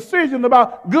these decisions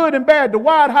about good and bad, the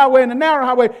wide highway and the narrow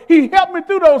highway. He helped me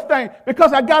through those things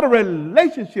because I got a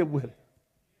relationship with him.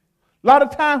 A lot of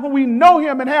times when we know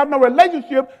him and have no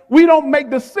relationship, we don't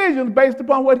make decisions based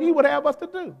upon what he would have us to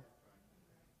do.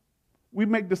 We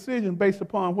make decisions based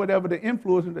upon whatever the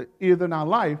influence is in our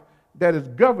life that is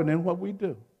governing what we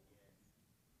do.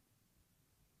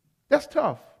 That's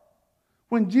tough.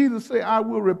 When Jesus said, I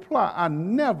will reply, I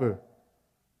never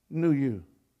knew you.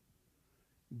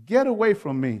 Get away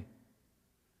from me,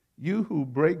 you who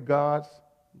break God's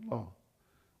law.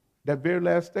 That very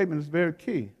last statement is very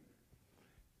key.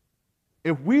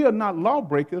 If we are not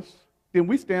lawbreakers, then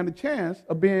we stand a chance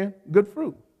of being good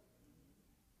fruit.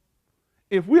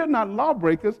 If we are not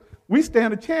lawbreakers, we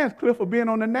stand a chance, Cliff, of being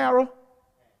on the narrow.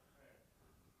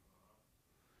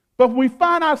 But when we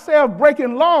find ourselves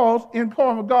breaking laws in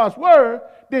accordance with God's word,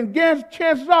 then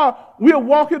chances are we're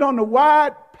walking on the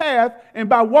wide path, and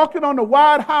by walking on the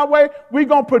wide highway, we're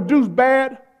going to produce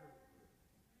bad.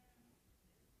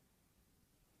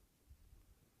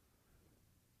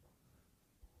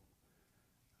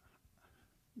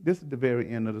 This is the very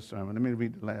end of the sermon. Let me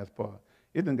read the last part.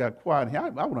 It done got quiet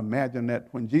here. I would imagine that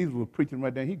when Jesus was preaching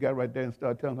right there, he got right there and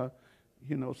started telling her,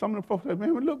 you know, some of the folks said,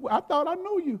 man, look, I thought I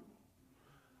knew you.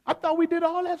 I thought we did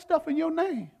all that stuff in your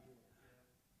name.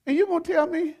 And you're going to tell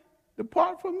me,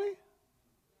 depart from me?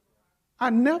 I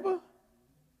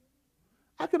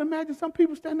can imagine some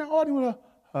people standing in the audience with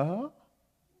huh?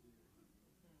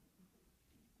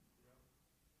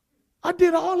 I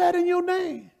did all that in your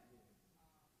name.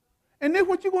 And then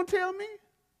what you going to tell me?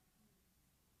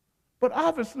 But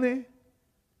obviously,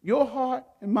 your heart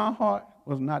and my heart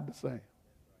was not the same.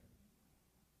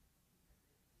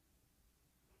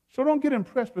 So don't get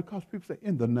impressed because people say,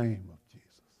 in the name of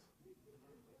Jesus.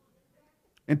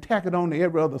 And tack it on to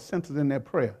every other sentence in their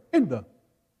prayer. In the.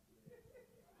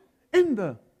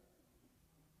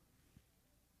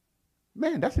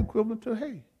 Man, that's equivalent to,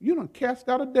 hey, you done cast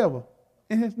out a devil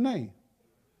in his name.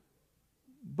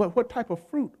 But what type of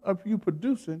fruit are you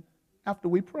producing after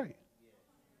we pray?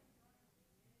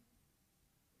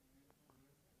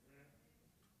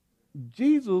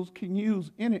 Jesus can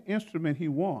use any instrument he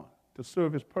wants to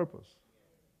serve his purpose.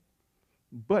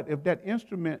 But if that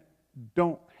instrument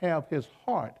don't have his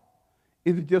heart,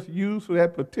 is it just used for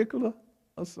that particular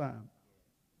assignment?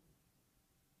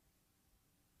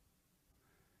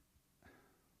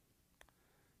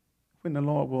 When the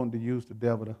Lord wanted to use the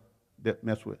devil to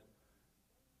mess with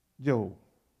Job.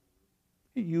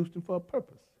 He used him for a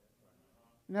purpose.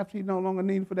 And after he no longer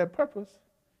needed for that purpose,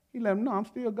 he let him know, I'm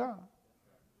still God.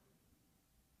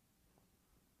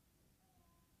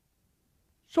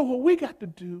 So what we got to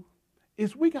do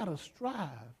is we got to strive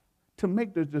to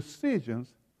make the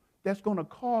decisions that's going to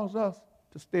cause us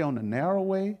to stay on the narrow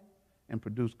way and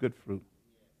produce good fruit.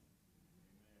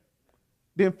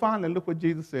 Then finally, look what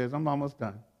Jesus says. I'm almost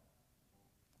done.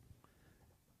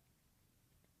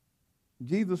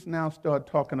 Jesus now started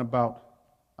talking about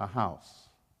a house.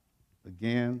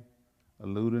 Again,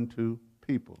 alluding to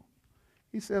people.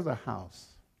 He says a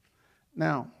house.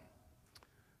 Now,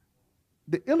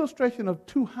 the illustration of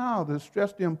two houses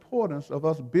stressed the importance of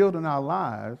us building our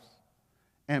lives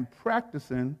and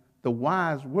practicing the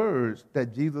wise words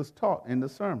that Jesus taught in the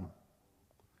sermon.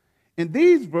 In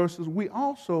these verses, we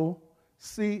also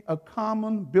see a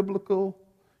common biblical,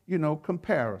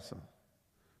 comparison,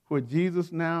 where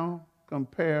Jesus now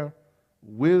compare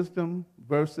wisdom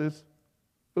versus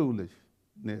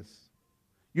foolishness.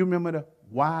 You remember the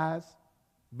wise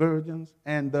virgins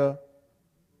and the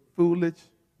foolish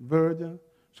virgin?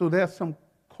 So there's some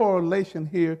correlation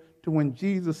here to when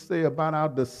Jesus said about our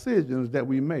decisions that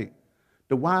we make.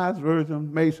 The wise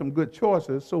virgin made some good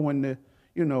choices, so when the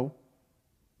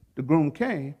groom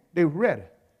came, they were ready.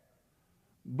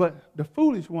 But the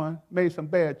foolish one made some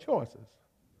bad choices.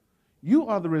 You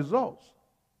are the results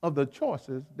of the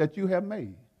choices that you have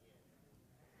made.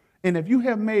 And if you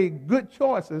have made good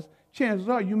choices, chances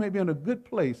are you may be in a good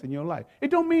place in your life. It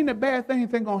don't mean that bad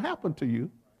things ain't going to happen to you.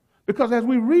 Because as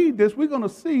we read this, we're going to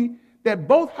see that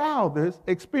both houses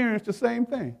experience the same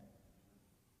thing.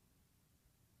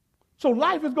 So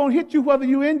life is going to hit you whether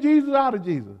you're in Jesus or out of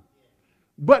Jesus.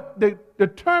 But the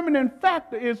determining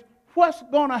factor is what's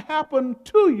going to happen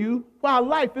to you while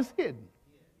life is hidden.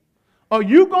 Are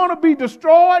you going to be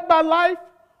destroyed by life,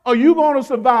 or are you going to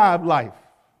survive life?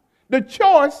 The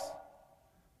choice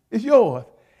is yours.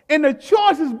 And the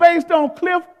choice is based on,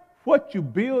 Cliff, what you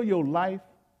build your life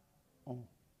on.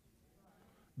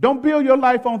 Don't build your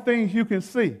life on things you can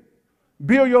see.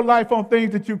 Build your life on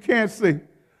things that you can't see.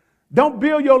 Don't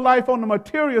build your life on the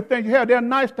material things you have. They're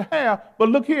nice to have, but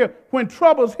look here, when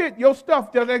troubles hit, your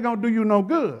stuff just ain't going to do you no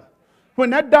good. When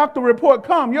that doctor report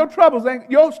comes, your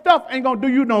stuff ain't going to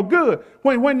do you no good.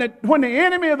 When the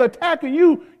enemy is attacking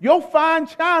you, your fine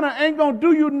china ain't going to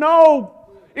do you no.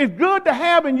 It's good to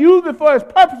have and use it for its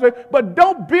purposes, but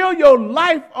don't build your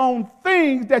life on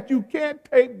things that you can't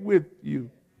take with you.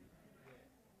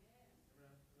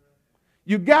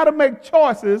 You got to make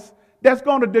choices that's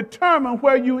going to determine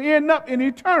where you end up in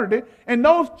eternity, and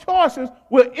those choices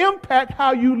will impact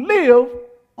how you live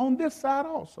on this side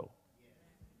also.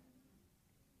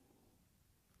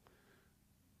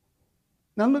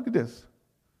 Now look at this.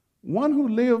 One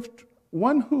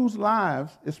whose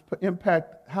lives is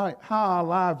impact, how our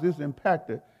lives is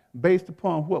impacted based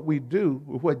upon what we do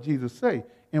with what Jesus say.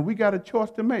 And we got a choice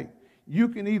to make. You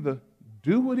can either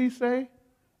do what he say,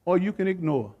 or you can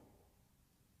ignore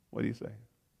what he say.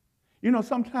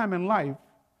 Sometime in life,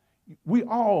 we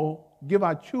all give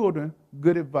our children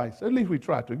good advice. At least we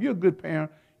try to. If you're a good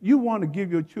parent, you want to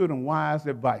give your children wise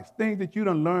advice, things that you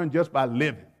done learned just by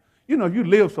living. If you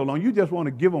live so long, you just want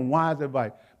to give them wise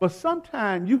advice. But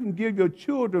sometimes you can give your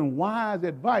children wise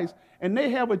advice, and they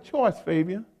have a choice,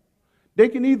 Fabian. They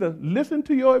can either listen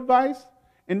to your advice,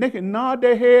 and they can nod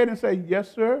their head and say,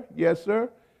 yes, sir, yes, sir.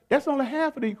 That's only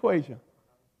half of the equation.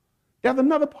 There's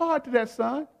another part to that,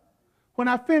 son. When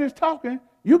I finish talking,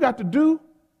 you got to do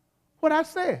what I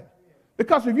said.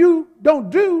 Because if you don't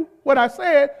do what I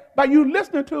said, by you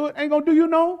listening to it, ain't going to do you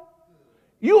no.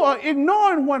 You are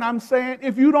ignoring what I'm saying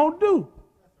if you don't do.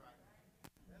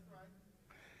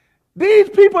 These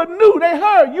people knew, they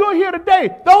heard. You're here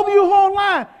today. Those of you who are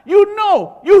online,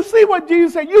 you see what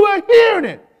Jesus said. You are hearing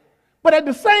it. But at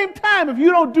the same time, if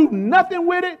you don't do nothing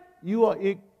with it, you are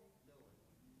ignorant.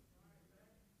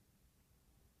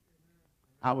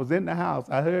 I was in the house.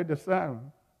 I heard the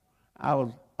sermon. I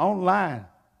was online,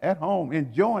 at home,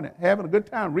 enjoying it, having a good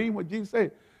time, reading what Jesus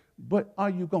said. But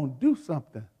are you going to do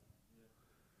something?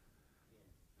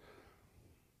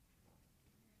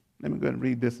 Let me go ahead and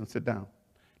read this and sit down.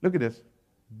 Look at this.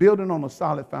 Building on a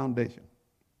solid foundation.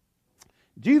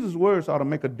 Jesus' words ought to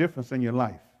make a difference in your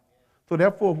life. So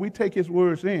therefore, if we take his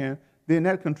words in, then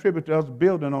that contributes to us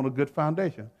building on a good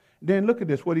foundation. Then look at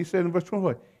this, what he said in verse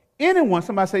 21. Anyone,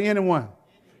 somebody say anyone.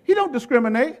 He don't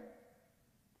discriminate.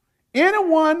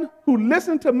 Anyone who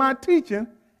listens to my teaching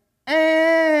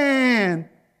and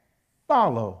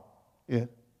follow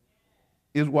it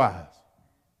is wise.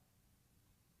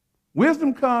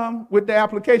 Wisdom comes with the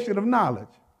application of knowledge.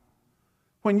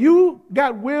 When you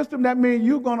got wisdom, that means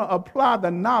you're going to apply the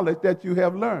knowledge that you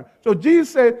have learned. So Jesus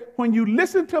said, when you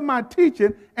listen to my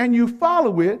teaching and you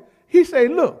follow it, he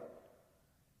said, look,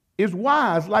 it's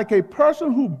wise like a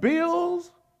person who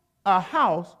builds a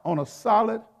house on a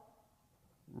solid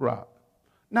rock.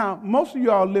 Now, most of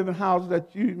y'all live in houses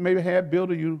that you maybe had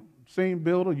built or you've seen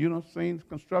built or you've seen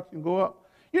construction go up.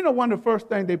 You know, one of the first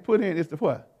things they put in is the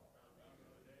what?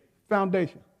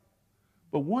 Foundation.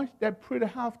 But once that pretty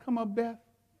house come up, Beth,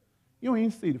 you don't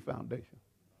even see the foundation.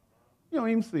 You don't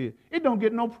even see it. It don't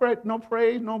get no praise,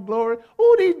 no glory.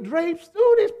 Oh, these drapes.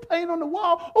 Oh, this paint on the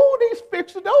wall. Oh, these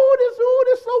fixtures. Oh,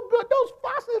 this so good. Those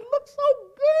faucets look so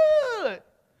good.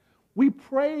 We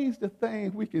praise the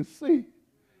things we can see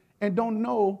and don't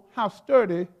know how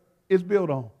sturdy it's built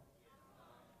on.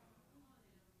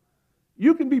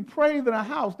 You can be praised in a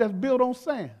house that's built on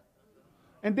sand.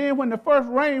 And then when the first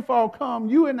rainfall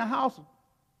comes, you in the house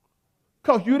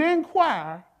because you didn't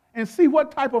inquire and see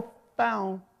what type of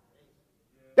foundation.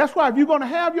 That's why if you're going to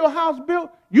have your house built,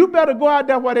 you better go out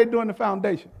there while they're doing the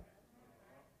foundation.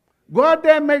 Go out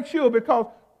there and make sure, because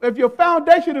if your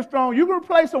foundation is strong, you can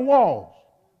replace some walls.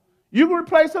 You can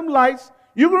replace some lights.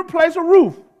 You can replace a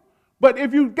roof. But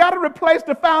if you got to replace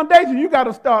the foundation, you got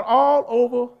to start all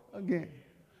over again.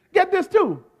 Get this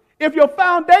too. If your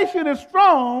foundation is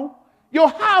strong, your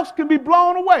house can be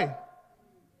blown away.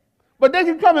 But they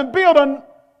can come and build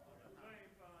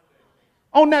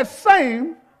on that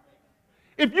same.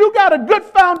 If you got a good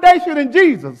foundation in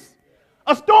Jesus,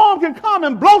 a storm can come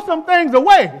and blow some things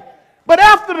away. But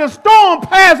after the storm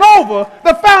passes over,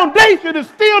 the foundation is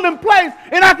still in place,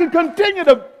 and I can continue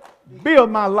to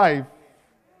build my life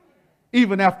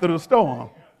even after the storm,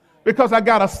 because I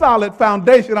got a solid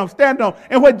foundation I'm standing on.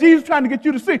 And what Jesus is trying to get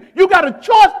you to see, you got a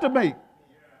choice to make.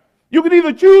 You can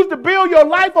either choose to build your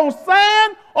life on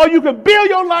sand, or you can build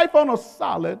your life on a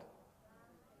solid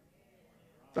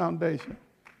foundation,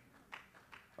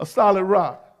 a solid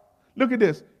rock. Look at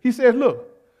this. He says, look,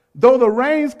 though the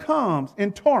rains comes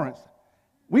in torrents,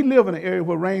 we live in an area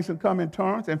where rains can come in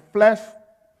torrents and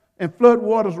flood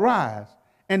waters rise,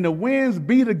 and the winds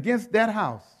beat against that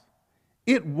house,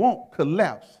 it won't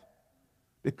collapse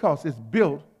because it's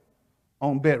built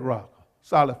on bedrock,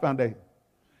 solid foundation.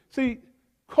 See,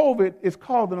 COVID is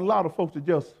causing a lot of folks to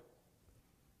just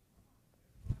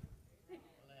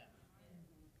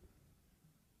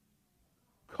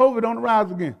COVID on the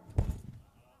rise again.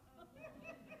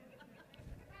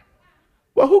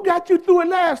 Well, who got you through it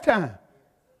last time?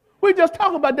 We just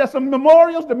talking about that. Some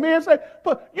memorials. The men say,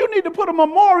 you need to put a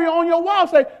memorial on your wall.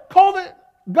 Say, COVID,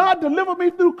 God delivered me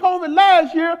through COVID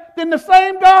last year. Then the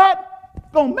same God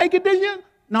gonna make it this year?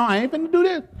 No, I ain't finna do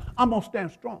this. I'm gonna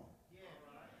stand strong.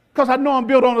 Because I know I'm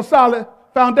built on a solid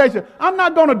foundation. I'm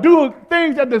not going to do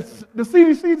things that the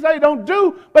CDC say don't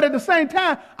do, but at the same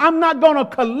time, I'm not going to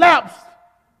collapse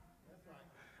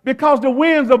because the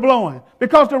winds are blowing,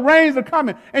 because the rains are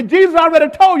coming. And Jesus already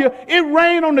told you, it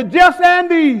rained on the just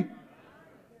and the.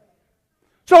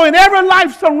 So in every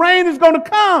life, some rain is going to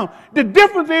come. The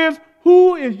difference is,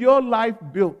 who is your life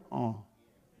built on?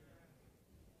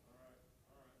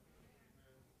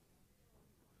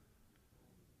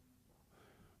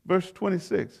 Verse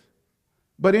 26.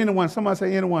 But anyone, somebody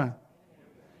say anyone.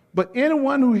 But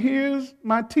anyone who hears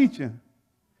my teaching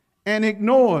and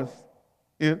ignores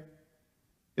it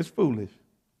is foolish.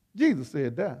 Jesus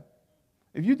said that.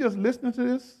 If you just listen to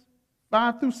this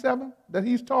 5 through 7 that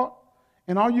he's taught,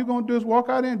 and all you're going to do is walk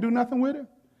out there and do nothing with it,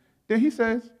 then he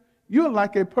says, you're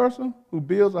like a person who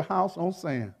builds a house on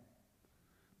sand.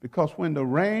 Because when the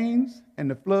rains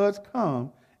and the floods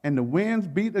come and the winds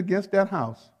beat against that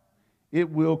house, it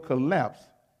will collapse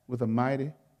with a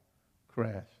mighty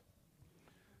crash.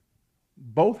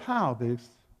 Both houses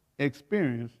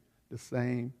experienced the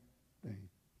same thing.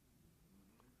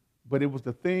 But it was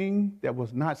the thing that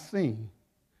was not seen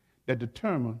that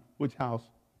determined which house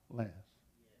lasts.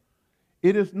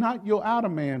 It is not your outer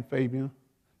man, Fabian,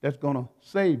 that's going to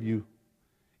save you.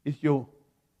 It's your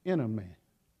inner man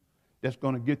that's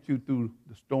going to get you through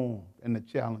the storm and the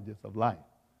challenges of life.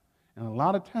 And a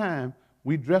lot of times,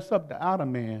 we dress up the outer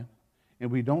man and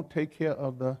we don't take care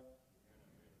of the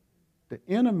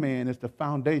inner man. Is the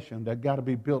foundation that got to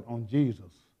be built on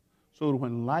Jesus. So that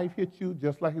when life hits you,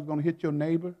 just like it's going to hit your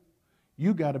neighbor,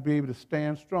 you got to be able to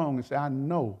stand strong and say, I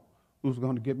know who's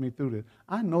going to get me through this.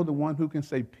 I know the one who can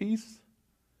say, peace,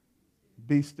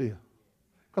 be still.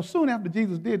 Because soon after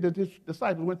Jesus did this, his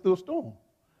disciples went through a storm.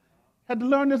 Had to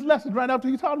learn this lesson right after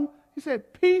he taught them. He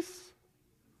said, peace,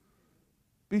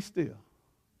 be still.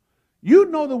 You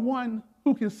know the one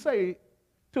who can say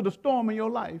to the storm in your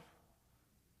life,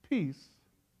 peace,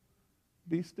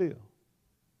 be still.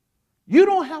 You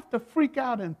don't have to freak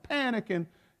out and panic and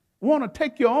want to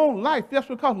take your own life. That's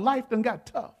because life done got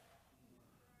tough.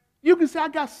 You can say, I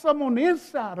got something on the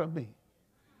inside of me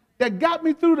that got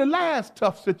me through the last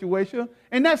tough situation,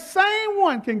 and that same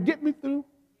one can get me through.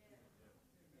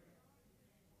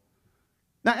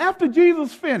 Now, after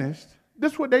Jesus finished,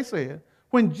 this is what they said.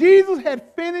 When Jesus had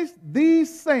finished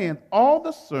these sayings, all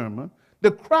the sermon,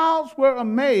 the crowds were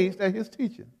amazed at his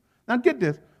teaching. Now get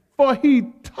this, for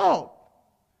he taught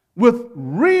with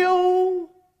real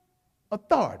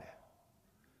authority,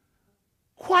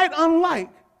 quite unlike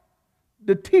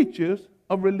the teachers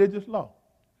of religious law.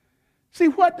 See,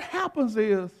 what happens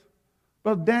is,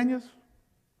 Brother Daniels,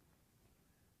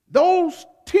 those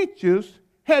teachers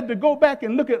had to go back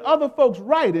and look at other folks'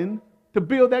 writing to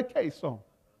build that case on.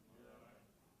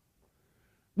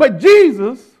 But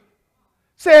Jesus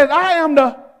says, I am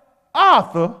the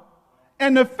author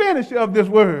and the finisher of this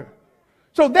word.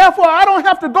 So therefore, I don't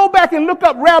have to go back and look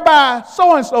up Rabbi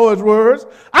so-and-so's words.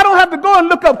 I don't have to go and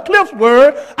look up Cliff's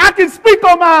word. I can speak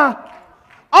on my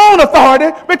own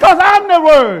authority because I'm the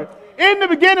word. In the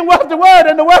beginning was the word,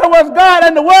 and the word was God,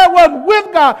 and the word was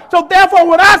with God. So therefore,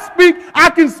 when I speak, I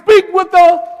can speak with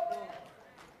the...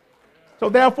 So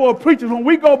therefore, preachers, when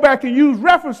we go back and use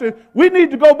references, we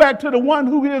need to go back to the one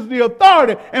who is the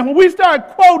authority. And when we start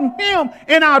quoting him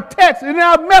in our text, in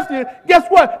our message, guess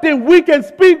what? Then we can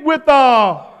speak with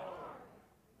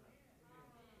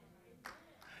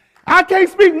I can't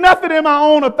speak nothing in my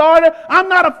own authority. I'm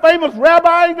not a famous rabbi.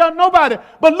 I ain't got nobody.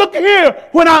 But look here.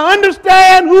 When I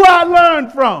understand who I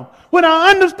learned from, when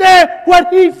I understand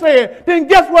what he said, then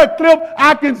guess what, Cliff?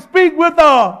 I can speak with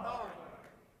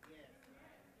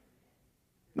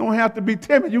You don't have to be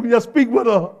timid. You can just speak with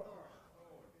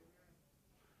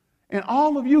And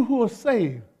all of you who are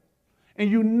saved,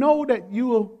 and you know that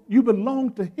you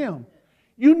belong to him,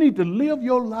 you need to live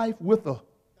your life with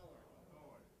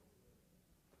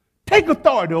Take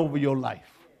authority over your life.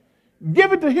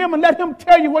 Give it to him and let him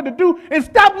tell you what to do, and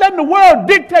stop letting the world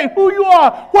dictate who you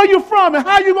are, where you're from, and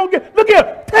how you're going to get. Look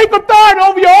here, take authority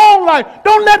over your own life.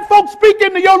 Don't let folks speak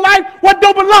into your life what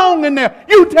don't belong in there.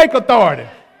 You take authority.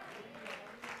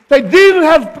 Say, Jesus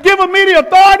has given me the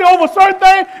authority over certain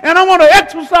things, and I want to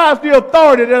exercise the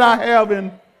authority that I have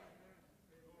in.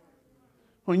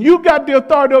 When you got the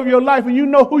authority over your life and you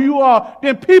know who you are,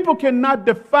 then people cannot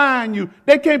define you.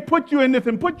 They can't put you in this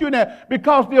and put you in that,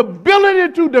 because the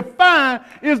ability to define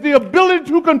is the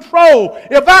ability to control.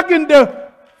 If I can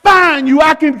define you,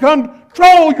 I can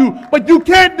control you, but you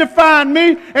can't define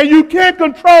me and you can't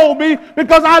control me,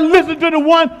 because I listen to the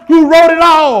one who wrote it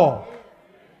all.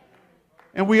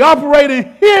 And we operate in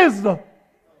his.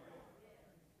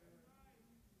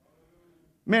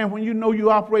 Man, when you know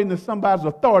you're operating in somebody's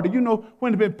authority, you know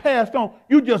when it's been passed on,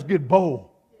 you just get bold.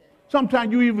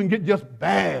 Sometimes you even get just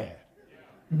bad.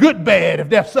 Good bad, if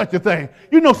there's such a thing.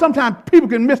 You know, sometimes people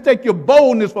can mistake your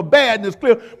boldness for badness,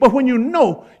 clear. But when you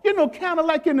know, kind of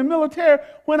like in the military,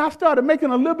 when I started making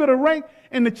a little bit of rank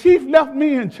and the chief left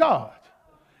me in charge.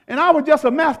 And I was just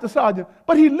a master sergeant,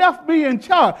 but he left me in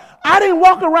charge. I didn't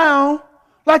walk around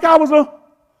like I was a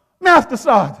master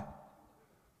sergeant.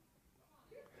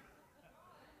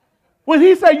 When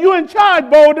he said, you in charge,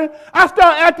 Bolden, I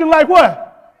started acting like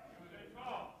what?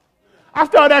 I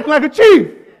started acting like a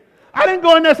chief. I didn't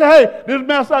go in there and say, hey, this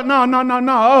master, no.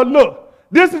 Oh, look,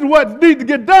 this is what needs to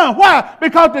get done. Why?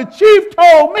 Because the chief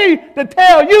told me to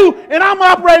tell you, and I'm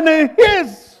operating in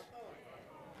his.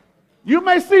 You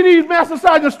may see these master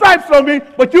sergeant stripes on me,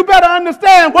 but you better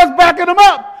understand what's backing them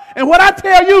up. And what I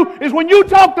tell you is, when you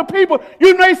talk to people,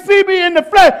 you may see me in the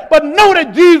flesh, but know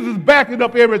that Jesus is backing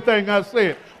up everything I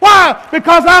said. Why?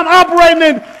 Because I'm operating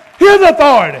in his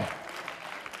authority.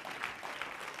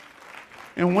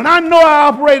 And when I know I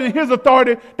operate in his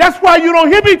authority, that's why you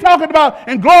don't hear me talking about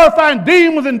and glorifying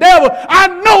demons and devils. I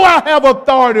know I have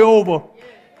authority over.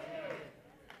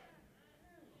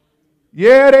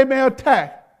 Yeah, they may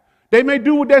attack. They may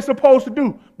do what they're supposed to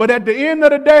do. But at the end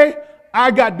of the day,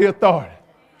 I got the authority.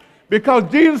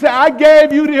 Because Jesus said, I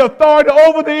gave you the authority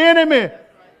over the enemy.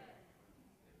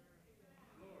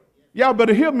 Y'all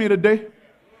better hear me today.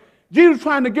 Jesus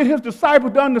trying to get his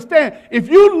disciples to understand, if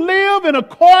you live in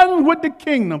accordance with the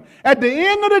kingdom, at the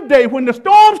end of the day, when the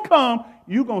storms come,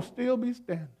 you're going to still be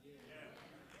standing.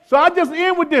 So I just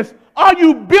end with this. Are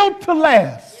you built to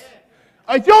last?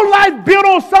 Is your life built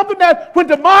on something that when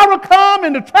tomorrow comes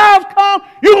and the trials come,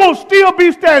 you're going to still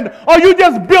be standing? Or you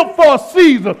just built for a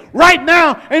season right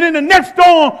now, and in the next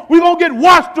storm, we're going to get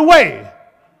washed away?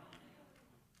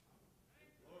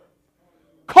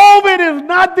 COVID is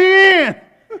not the end.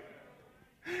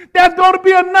 There's going to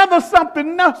be another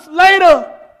something else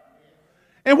later.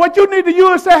 And what you need to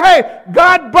do is say, hey,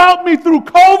 God brought me through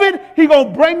COVID. He's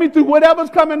going to bring me through whatever's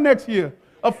coming next year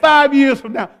or 5 years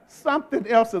from now. Something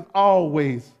else is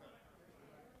always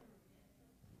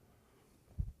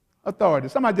authority.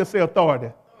 Somebody just say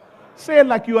authority. Say it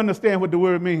like you understand what the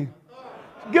word means.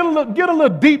 Get a little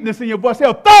deepness in your voice. Say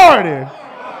authority.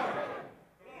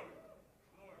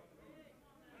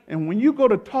 And when you go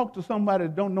to talk to somebody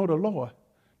that don't know the Lord,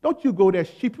 don't you go there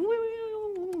sheep.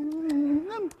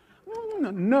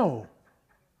 No.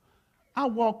 I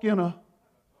walk in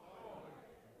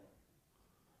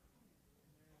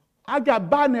I got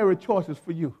binary choices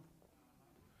for you.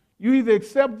 You either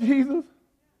accept Jesus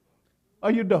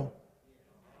or you don't.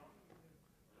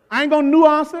 I ain't going to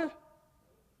nuance it.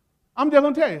 I'm just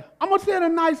going to tell you. I'm going to say it in a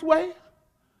nice way.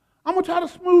 I'm going to try to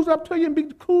smooth up to you and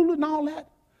be cool and all that.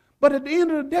 But at the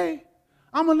end of the day,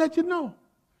 I'm going to let you know.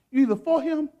 You either for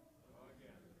him,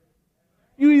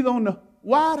 you either on the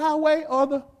wide highway or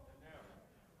the...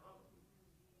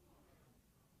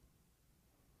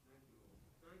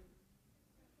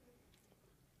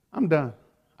 I'm done.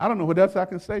 I don't know what else I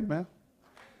can say, man.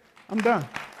 I'm done.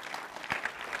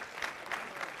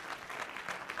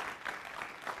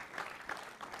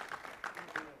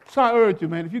 So I urge you,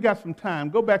 man, if you got some time,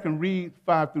 go back and read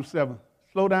 5 through 7.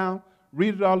 Slow down,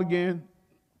 read it all again,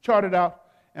 chart it out,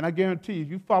 and I guarantee you,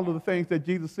 if you follow the things that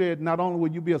Jesus said, not only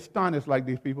will you be astonished like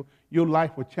these people, your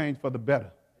life will change for the better.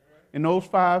 In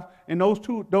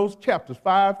those chapters,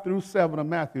 5 through 7 of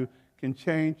Matthew, can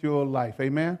change your life.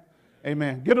 Amen?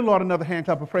 Amen. Give the Lord another hand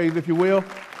clap of praise, if you will.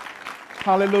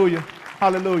 Hallelujah.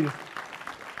 Hallelujah.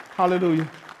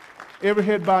 Hallelujah. Every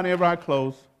head bowed and every eye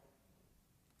closed.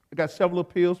 I got several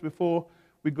appeals before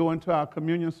we go into our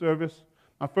communion service.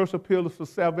 My first appeal is for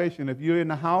salvation. If you're in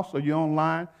the house or you're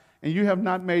online and you have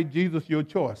not made Jesus your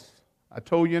choice, I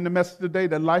told you in the message today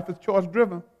that life is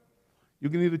choice-driven. You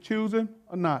can either choose him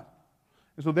or not.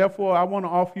 And so therefore, I want to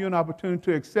offer you an opportunity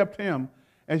to accept him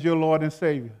as your Lord and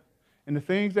Savior. And the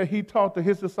things that he taught to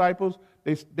his disciples,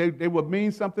 they would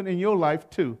mean something in your life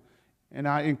too. And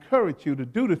I encourage you to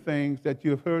do the things that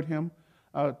you have heard him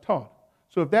taught.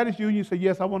 So if that is you and you say,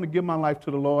 yes, I want to give my life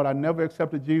to the Lord. I never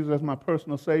accepted Jesus as my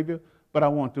personal Savior, but I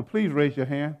want to. Please raise your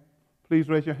hand. Please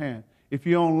raise your hand. If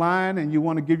you're online and you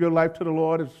want to give your life to the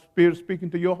Lord, if the Spirit is speaking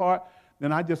to your heart,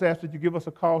 then I just ask that you give us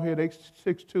a call here at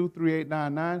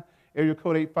 862-3899, area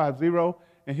code 850,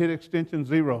 and hit extension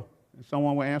 0. And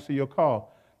someone will answer your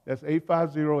call. That's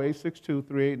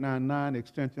 850-862-3899,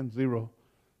 extension 0.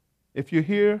 If you're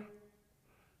here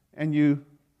and you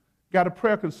got a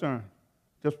prayer concern,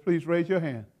 just please raise your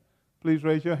hand. Please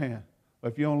raise your hand. Or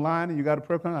if you're online and you got a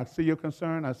prayer concern, I see your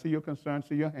concern, I see your concern,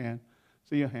 see your hand,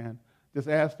 see your hand. Just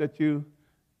ask that you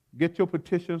get your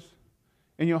petitions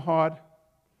in your heart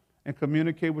and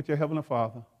communicate with your Heavenly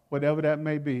Father, whatever that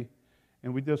may be.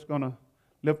 And we're just going to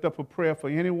lift up a prayer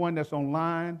for anyone that's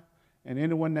online and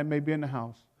anyone that may be in the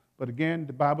house. But again,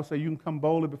 the Bible says you can come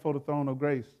boldly before the throne of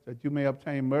grace, that you may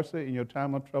obtain mercy in your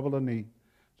time of trouble or need.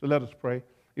 So let us pray.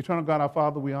 Eternal God, our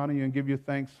Father, we honor you and give you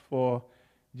thanks for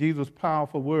Jesus'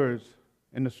 powerful words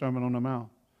in the Sermon on the Mount.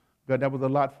 God, that was a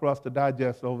lot for us to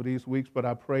digest over these weeks, but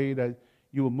I pray that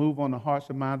you will move on the hearts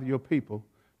and minds of your people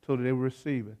so that they will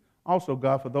receive it. Also,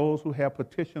 God, for those who have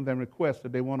petitions and requests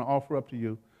that they want to offer up to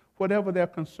you, whatever their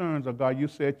concerns are, God, you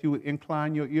said you would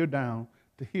incline your ear down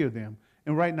to hear them.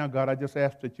 And right now, God, I just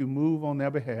ask that you move on their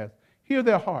behalf. Hear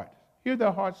their heart. Hear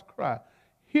their hearts cry.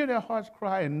 Hear their hearts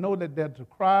cry and know that the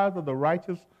cries of the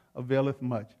righteous availeth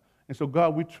much. And so,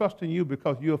 God, we trust in you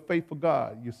because you're a faithful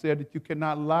God. You said that you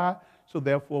cannot lie, so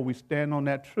therefore we stand on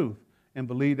that truth and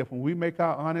believe that when we make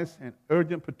our honest and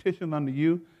urgent petition unto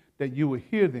you, that you will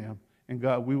hear them. And,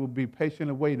 God, we will be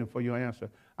patiently waiting for your answer.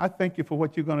 I thank you for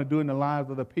what you're going to do in the lives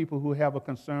of the people who have a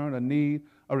concern, a need,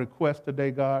 a request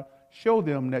today, God. Show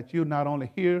them that you not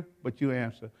only hear, but you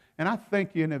answer. And I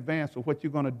thank you in advance for what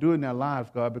you're going to do in their lives,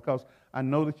 God, because I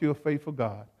know that you're a faithful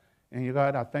God. And,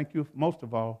 God, I thank you most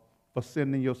of all for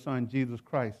sending your Son, Jesus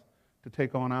Christ, to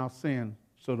take on our sin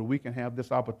so that we can have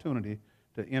this opportunity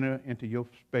to enter into your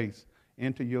space,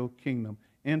 into your kingdom,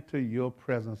 into your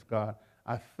presence, God.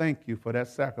 I thank you for that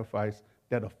sacrifice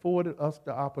that afforded us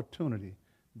the opportunity,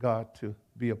 God, to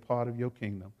be a part of your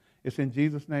kingdom. It's in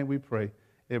Jesus' name we pray.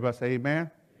 Everybody say amen.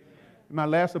 My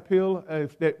last appeal,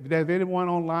 if there's anyone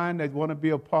online that want to be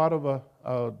a part of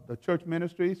the church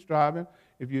ministry, Striving,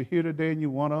 if you're here today and you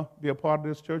want to be a part of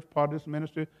this church, part of this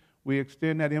ministry, we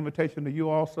extend that invitation to you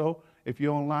also. If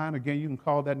you're online, again, you can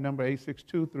call that number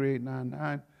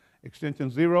 862-3899, extension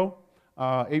 0,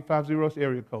 850 is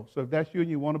area code. So if that's you and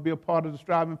you want to be a part of the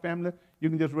Striving family, you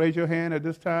can just raise your hand at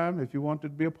this time if you want to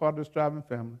be a part of the Striving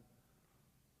family.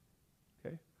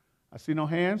 Okay. I see no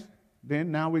hands.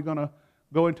 Then now we're going to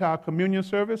go into our communion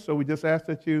service. So we just ask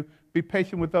that you be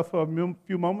patient with us for a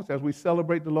few moments as we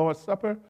celebrate the Lord's Supper.